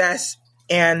success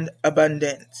and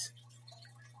abundance.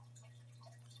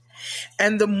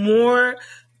 And the more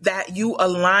that you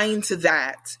align to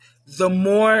that, the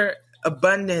more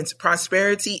abundance,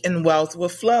 prosperity, and wealth will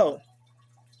flow.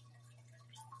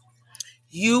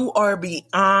 You are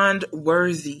beyond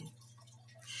worthy.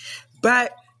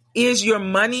 But is your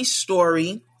money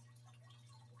story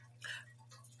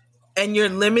and your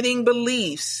limiting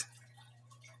beliefs,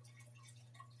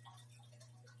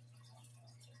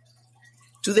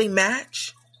 do they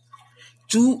match?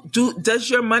 Does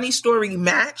your money story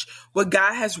match what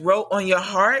God has wrote on your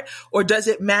heart, or does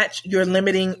it match your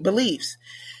limiting beliefs?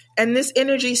 And this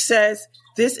energy says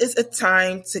this is a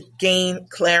time to gain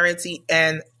clarity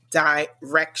and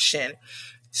direction.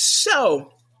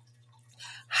 So,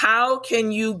 how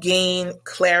can you gain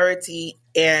clarity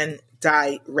and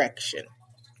direction?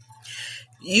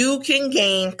 You can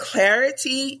gain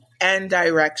clarity and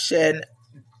direction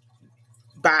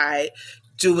by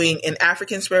doing, in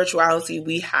African spirituality,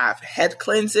 we have head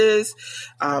cleanses,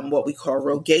 what we call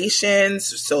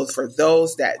rogations. So for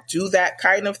those that do that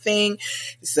kind of thing,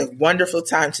 it's a wonderful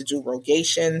time to do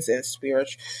rogations and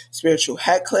spiritual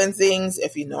head cleansings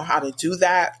if you know how to do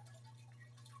that.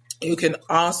 You can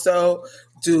also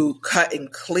do cut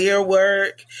and clear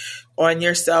work on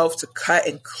yourself to cut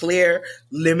and clear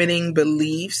limiting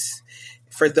beliefs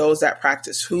for those that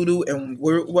practice hoodoo and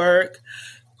root work.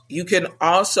 You can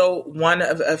also, one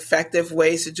of the effective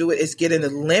ways to do it is get a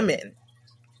lemon.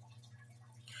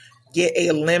 Get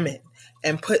a lemon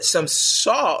and put some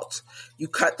salt. You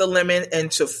cut the lemon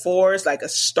into fours like a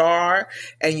star,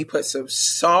 and you put some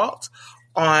salt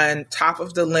on top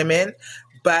of the lemon,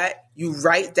 but you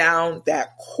write down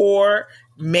that core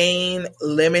main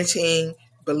limiting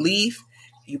belief.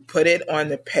 You put it on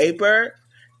the paper.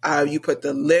 You put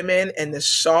the lemon and the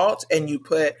salt, and you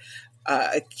put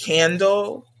a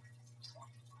candle,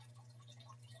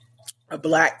 a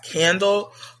black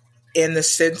candle in the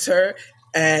center,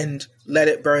 and let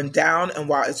it burn down. And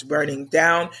while it's burning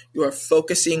down, you are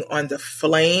focusing on the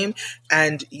flame,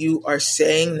 and you are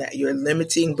saying that your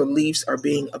limiting beliefs are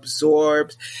being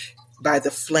absorbed by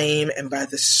the flame and by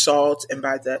the salt and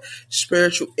by the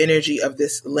spiritual energy of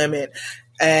this lemon.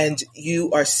 And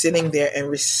you are sitting there and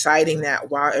reciting that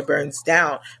while it burns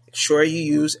down. Make sure you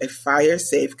use a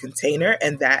fire-safe container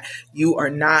and that you are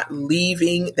not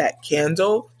leaving that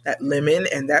candle, that lemon,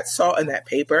 and that salt and that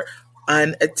paper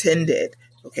unattended.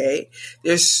 Okay,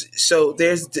 those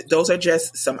are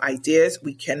just some ideas.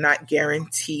 We cannot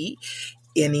guarantee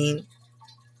any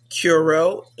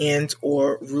curo and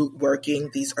or root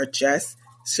working. These are just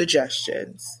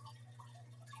suggestions.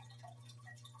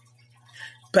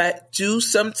 But do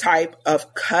some type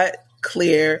of cut,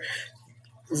 clear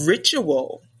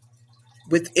ritual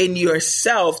within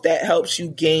yourself that helps you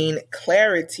gain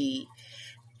clarity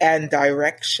and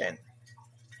direction.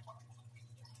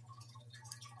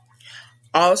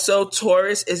 Also,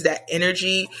 Taurus is that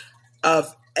energy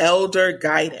of elder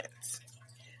guidance.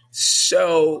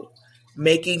 So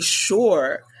making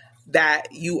sure that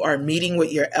you are meeting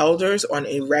with your elders on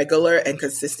a regular and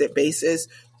consistent basis,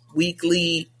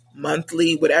 weekly,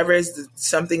 monthly, whatever is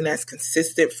something that's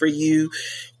consistent for you,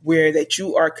 where that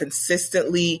you are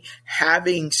consistently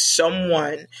having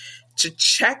someone to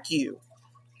check you.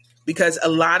 Because a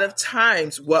lot of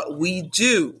times what we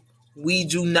do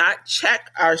not check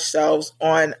ourselves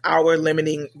on our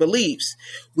limiting beliefs.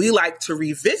 We like to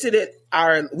revisit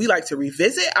our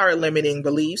limiting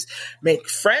beliefs, make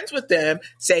friends with them,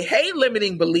 say, hey,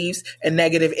 limiting beliefs and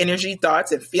negative energy,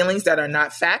 thoughts and feelings that are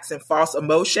not facts and false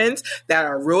emotions that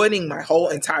are ruining my whole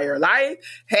entire life.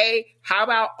 Hey, how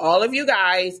about all of you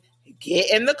guys get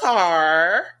in the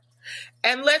car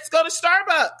and let's go to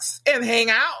Starbucks and hang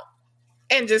out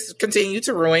and just continue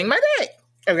to ruin my day.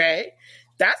 Okay?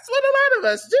 That's what a lot of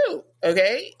us do,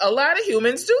 okay? A lot of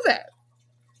humans do that,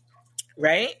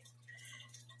 right?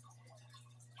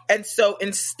 And so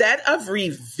instead of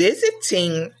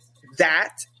revisiting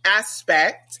that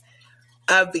aspect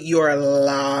of your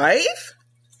life,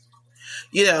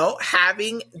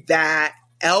 having that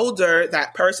elder,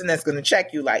 that person that's going to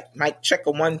check you, like mic check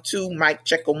a 1 2, mic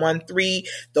check a 1 3,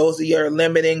 those are your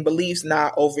limiting beliefs,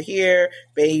 not over here,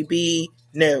 baby.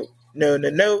 No.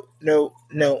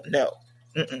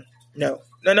 Mm-mm. No.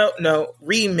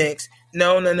 Remix.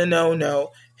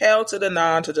 No. Hell to the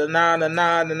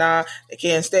nah. They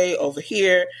can't stay over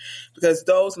here because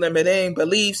those limiting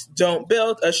beliefs don't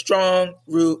build a strong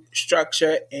root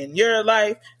structure in your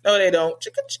life. No, they don't.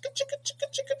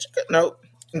 Chicka. No.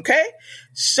 Okay?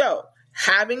 So,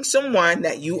 having someone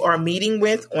that you are meeting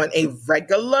with on a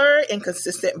regular and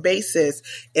consistent basis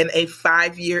in a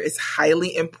 5-year is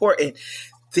highly important.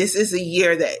 This is a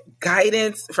year that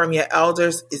guidance from your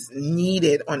elders is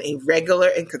needed on a regular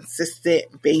and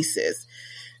consistent basis.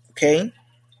 Okay?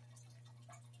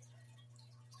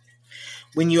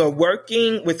 When you are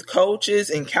working with coaches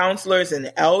and counselors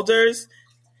and elders,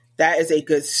 that is a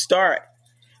good start.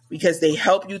 because they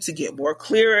help you to get more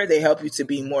clearer. They help you to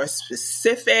be more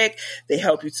specific. They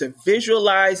help you to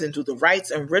visualize and do the rites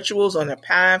and rituals on the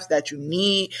paths that you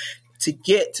need to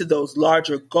get to those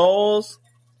larger goals.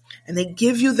 And they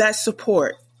give you that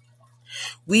support.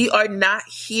 We are not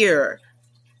here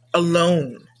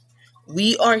alone.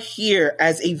 We are here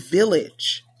as a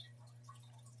village.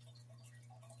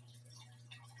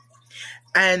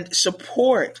 And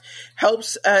support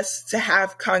helps us to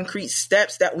have concrete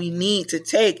steps that we need to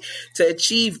take to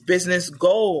achieve business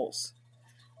goals.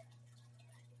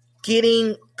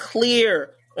 Getting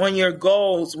clear on your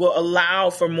goals will allow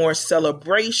for more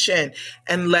celebration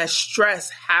and less stress.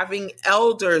 Having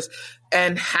elders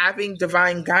and having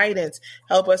divine guidance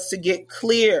help us to get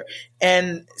clear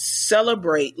and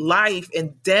celebrate life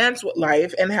and dance with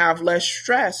life and have less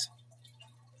stress.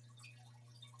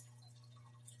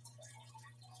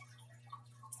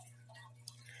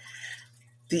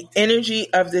 The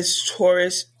energy of this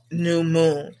Taurus new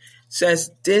moon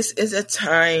says this is a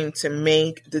time to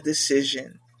make the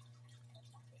decision.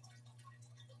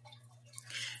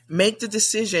 Make the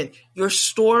decision. Your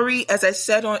story, as I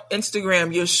said on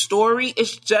Instagram, your story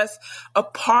is just a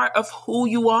part of who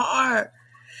you are.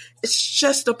 It's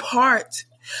just a part.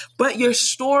 But your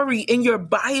story in your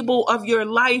Bible of your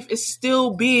life is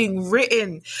still being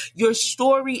written. Your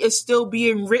story is still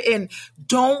being written.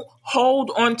 Don't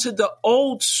hold on to the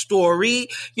old story.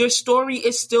 Your story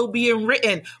is still being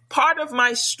written. Part of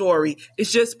my story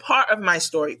is just part of my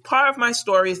story. Part of my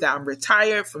story is that I'm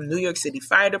retired from New York City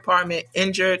Fire Department,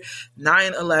 injured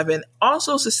 9/11,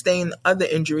 also sustained other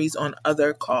injuries on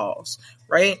other calls,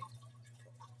 right?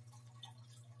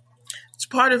 It's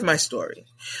part of my story.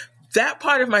 That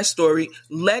part of my story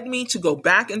led me to go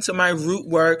back into my root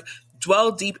work,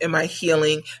 dwell deep in my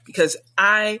healing, because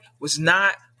I was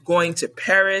not going to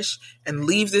perish and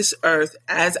leave this earth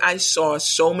as I saw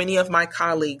so many of my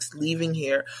colleagues leaving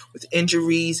here with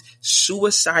injuries,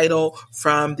 suicidal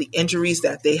from the injuries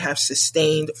that they have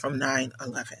sustained from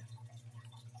 9/11.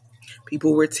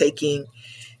 People were taking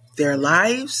their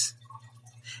lives,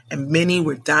 and many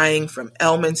were dying from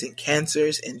ailments and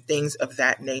cancers and things of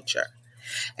that nature.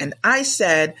 And I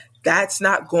said, that's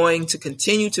not going to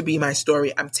continue to be my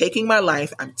story. I'm taking my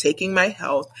life, I'm taking my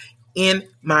health in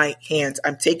my hands.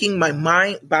 I'm taking my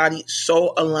mind, body,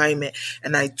 soul alignment,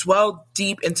 and I dwell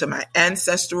deep into my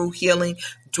ancestral healing,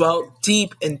 dwell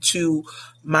deep into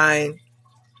my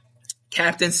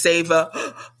Captain Saver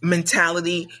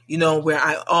mentality, where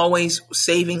I always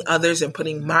saving others and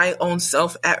putting my own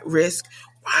self at risk.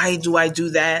 Why do I do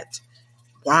that?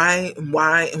 Why and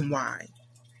why and why?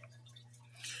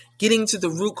 Getting to the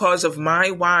root cause of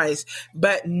my whys,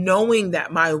 but knowing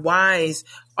that my whys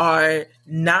are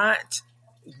not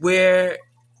where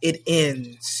it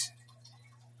ends.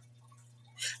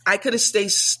 I could have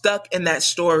stayed stuck in that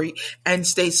story and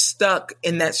stay stuck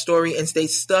in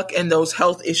those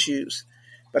health issues,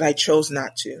 but I chose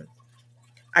not to.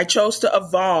 I chose to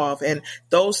evolve, and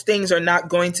those things are not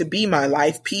going to be my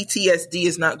life. PTSD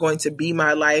is not going to be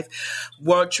my life.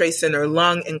 World Trade Center,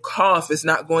 lung and cough is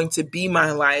not going to be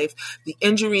my life. The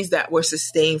injuries that were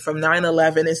sustained from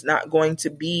 9/11 is not going to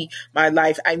be my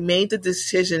life. I made the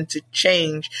decision to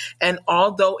change, and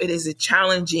although it is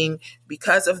challenging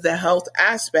because of the health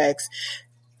aspects,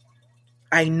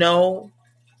 I know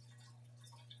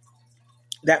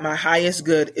that my highest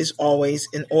good is always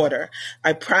in order.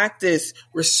 I practice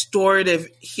restorative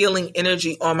healing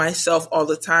energy on myself all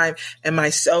the time, and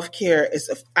my self-care is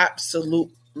of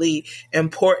absolutely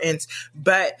importance.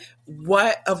 But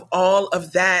what of all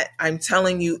of that I'm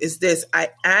telling you is this: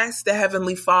 I asked the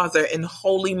Heavenly Father and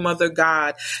Holy Mother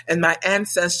God and my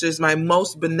ancestors, my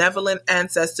most benevolent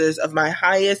ancestors of my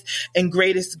highest and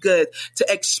greatest good,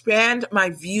 to expand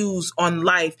my views on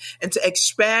life and to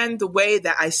expand the way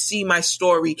that I see my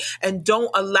story, and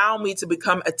don't allow me to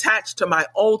become attached to my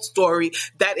old story,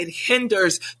 that it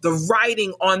hinders the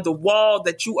writing on the wall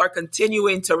that you are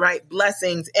continuing to write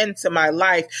blessings into my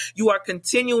life. You are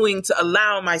continuing to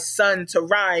allow my sun to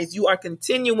rise. You are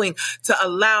continuing to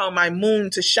allow my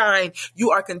moon to shine. You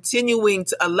are continuing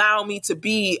to allow me to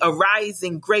be a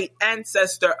rising great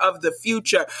ancestor of the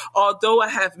future. Although I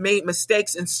have made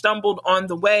mistakes and stumbled on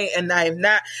the way, and I have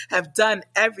not have done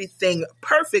everything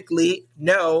perfectly.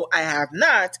 No, I have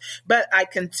not. But I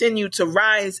continue to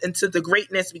rise into the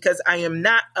greatness because I am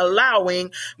not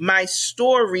allowing my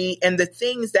story and the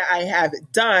things that I have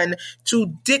done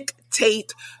to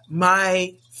dictate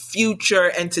my future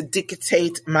and to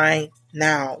dictate my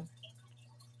now.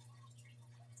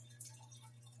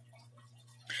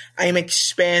 I'm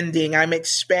expanding,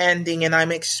 and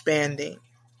I'm expanding.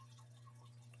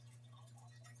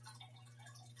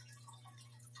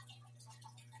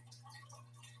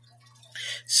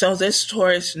 So this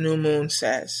Taurus new moon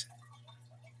says,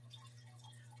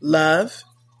 love,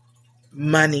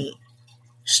 money,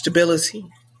 stability,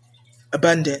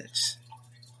 abundance.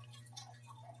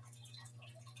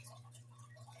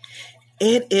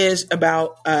 It is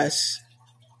about us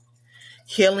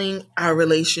healing our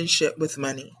relationship with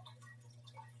money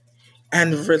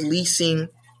and releasing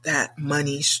that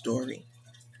money story.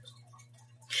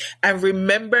 And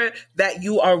remember that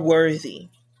you are worthy.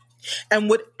 And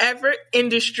whatever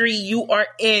industry you are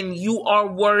in, you are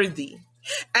worthy.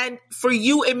 And for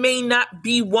you, it may not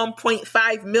be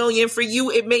 1.5 million. For you,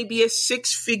 it may be a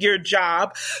 6-figure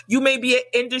job. You may be an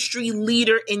industry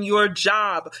leader in your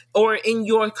job or in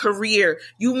your career.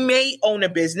 You may own a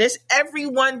business.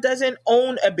 Everyone doesn't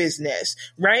own a business,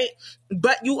 right?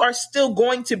 But you are still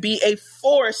going to be a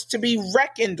force to be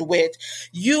reckoned with.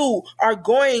 You are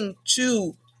going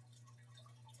to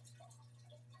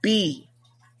be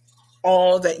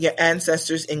all that your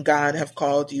ancestors in God have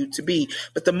called you to be.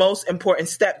 But the most important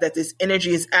step that this energy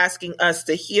is asking us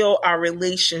to heal our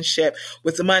relationship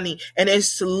with money, and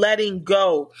it's letting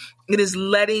go. It is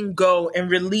letting go and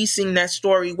releasing that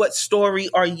story. What story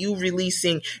are you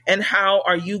releasing? And how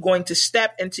are you going to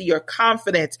step into your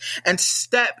confidence and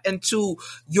step into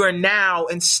your now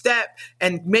and step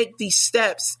and make these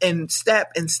steps and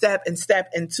step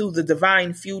into the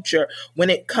divine future when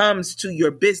it comes to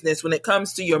your business, when it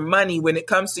comes to your money, when it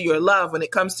comes to your love, when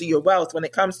it comes to your wealth, when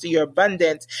it comes to your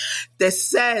abundance? That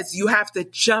says you have to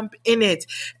jump in it,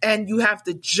 and you have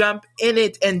to jump in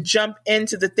it and jump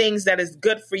into the things that is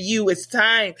good for you. It's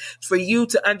time for you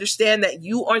to understand that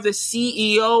you are the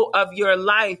CEO of your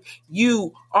life.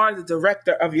 You are the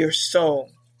director of your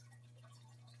soul.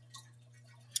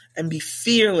 And be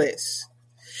fearless.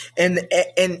 And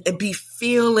be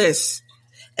fearless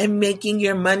in making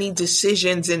your money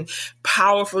decisions and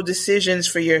powerful decisions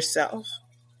for yourself.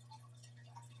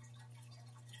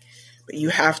 But you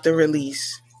have to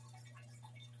release.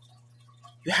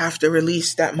 You have to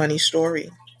release that money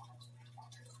story.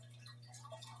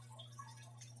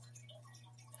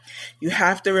 You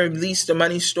have to release the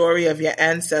money story of your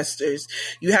ancestors.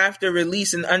 You have to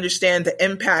release and understand the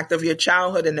impact of your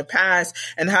childhood in the past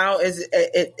and how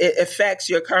it affects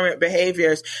your current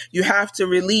behaviors. You have to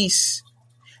release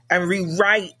and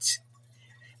rewrite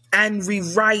and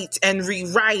rewrite and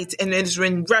rewrite. And it's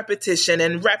in repetition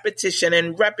and repetition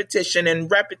and repetition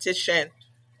and repetition.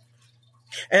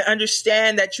 And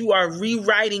understand that you are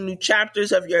rewriting new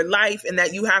chapters of your life, and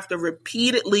that you have to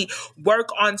repeatedly work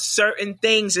on certain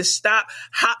things and stop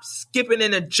hop, skipping,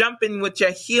 and jumping with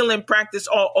your healing practice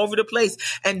all over the place,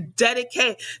 and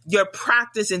dedicate your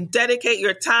practice and dedicate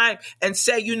your time and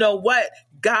say, you know what?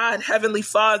 God, Heavenly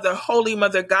Father, Holy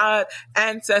Mother God,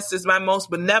 ancestors, my most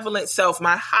benevolent self,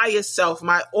 my highest self,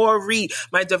 my Ori,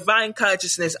 my divine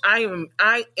consciousness.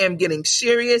 I am getting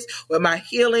serious with my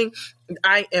healing.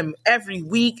 I am every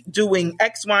week doing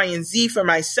X, Y, and Z for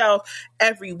myself.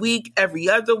 Every week, every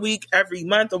other week, every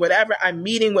month, or whatever. I'm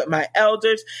meeting with my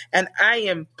elders, and I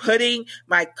am putting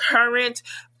my current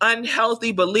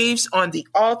unhealthy beliefs on the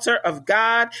altar of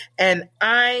God, and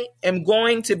I am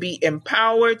going to be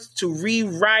empowered to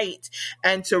rewrite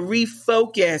and to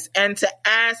refocus and to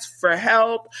ask for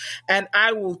help. And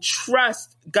I will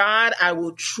trust God. I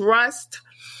will trust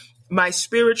my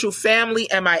spiritual family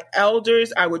and my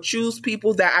elders. I will choose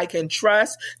people that I can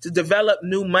trust to develop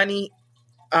new money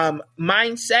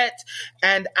mindset.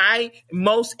 And I,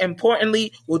 most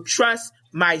importantly, will trust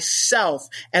myself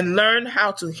and learn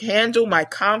how to handle my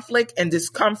conflict and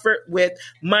discomfort with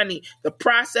money. The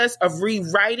process of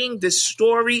rewriting this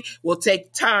story will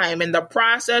take time, and the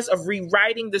process of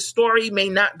rewriting the story may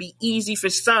not be easy for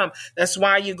some. That's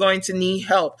why you're going to need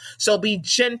help. So be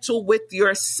gentle with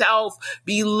yourself,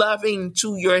 be loving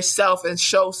to yourself, and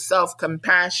show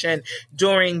self-compassion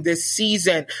during this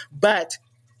season. But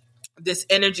this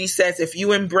energy says if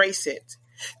you embrace it,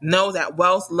 know that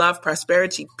wealth, love,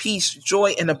 prosperity, peace,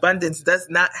 joy, and abundance does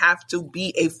not have to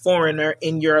be a foreigner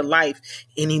in your life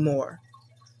anymore.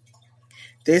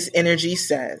 This energy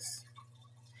says,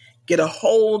 get a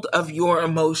hold of your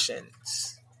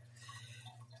emotions.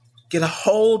 Get a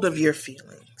hold of your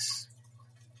feelings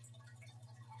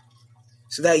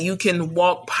so that you can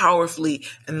walk powerfully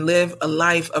and live a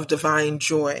life of divine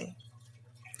joy.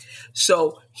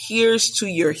 So here's to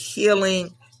your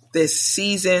healing this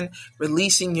season,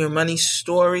 releasing your money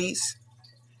stories.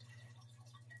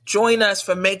 Join us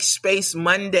for Make Space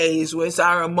Mondays, where it's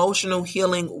our emotional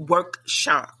healing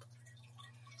workshop.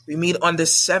 We meet on the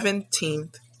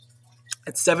 17th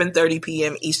at 7:30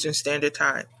 p.m. Eastern Standard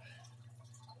Time.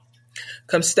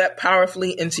 Come step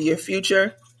powerfully into your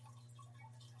future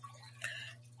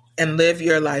and live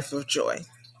your life of joy.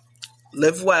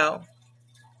 live well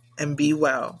and be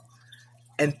well.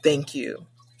 And thank you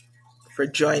for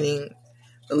joining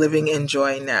the Living in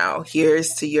Joy Now.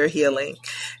 Here's to your healing.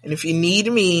 And if you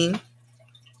need me,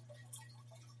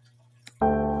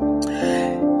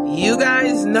 you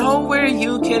guys know where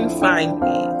you can find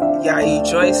me.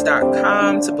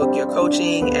 YayiJoyce.com to book your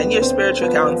coaching and your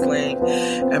spiritual counseling.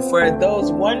 And for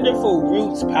those wonderful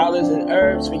roots, powders, and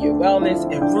herbs for your wellness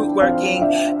and root working,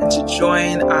 and to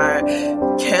join our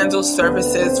candle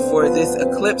services for this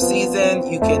eclipse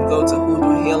season, you can go to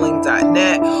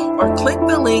hoodoohealing.net or click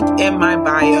the link in my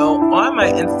bio on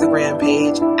my Instagram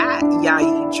page at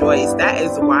YayiJoyce. That is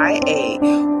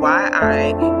YayiJoyce.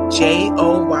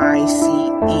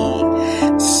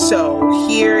 So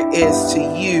here is to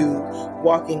you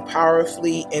walking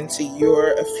powerfully into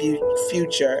your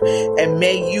future, and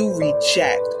may you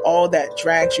reject all that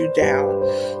drags you down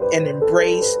and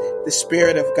embrace the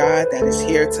Spirit of God that is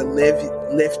here to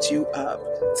lift you up,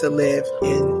 to live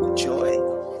in joy.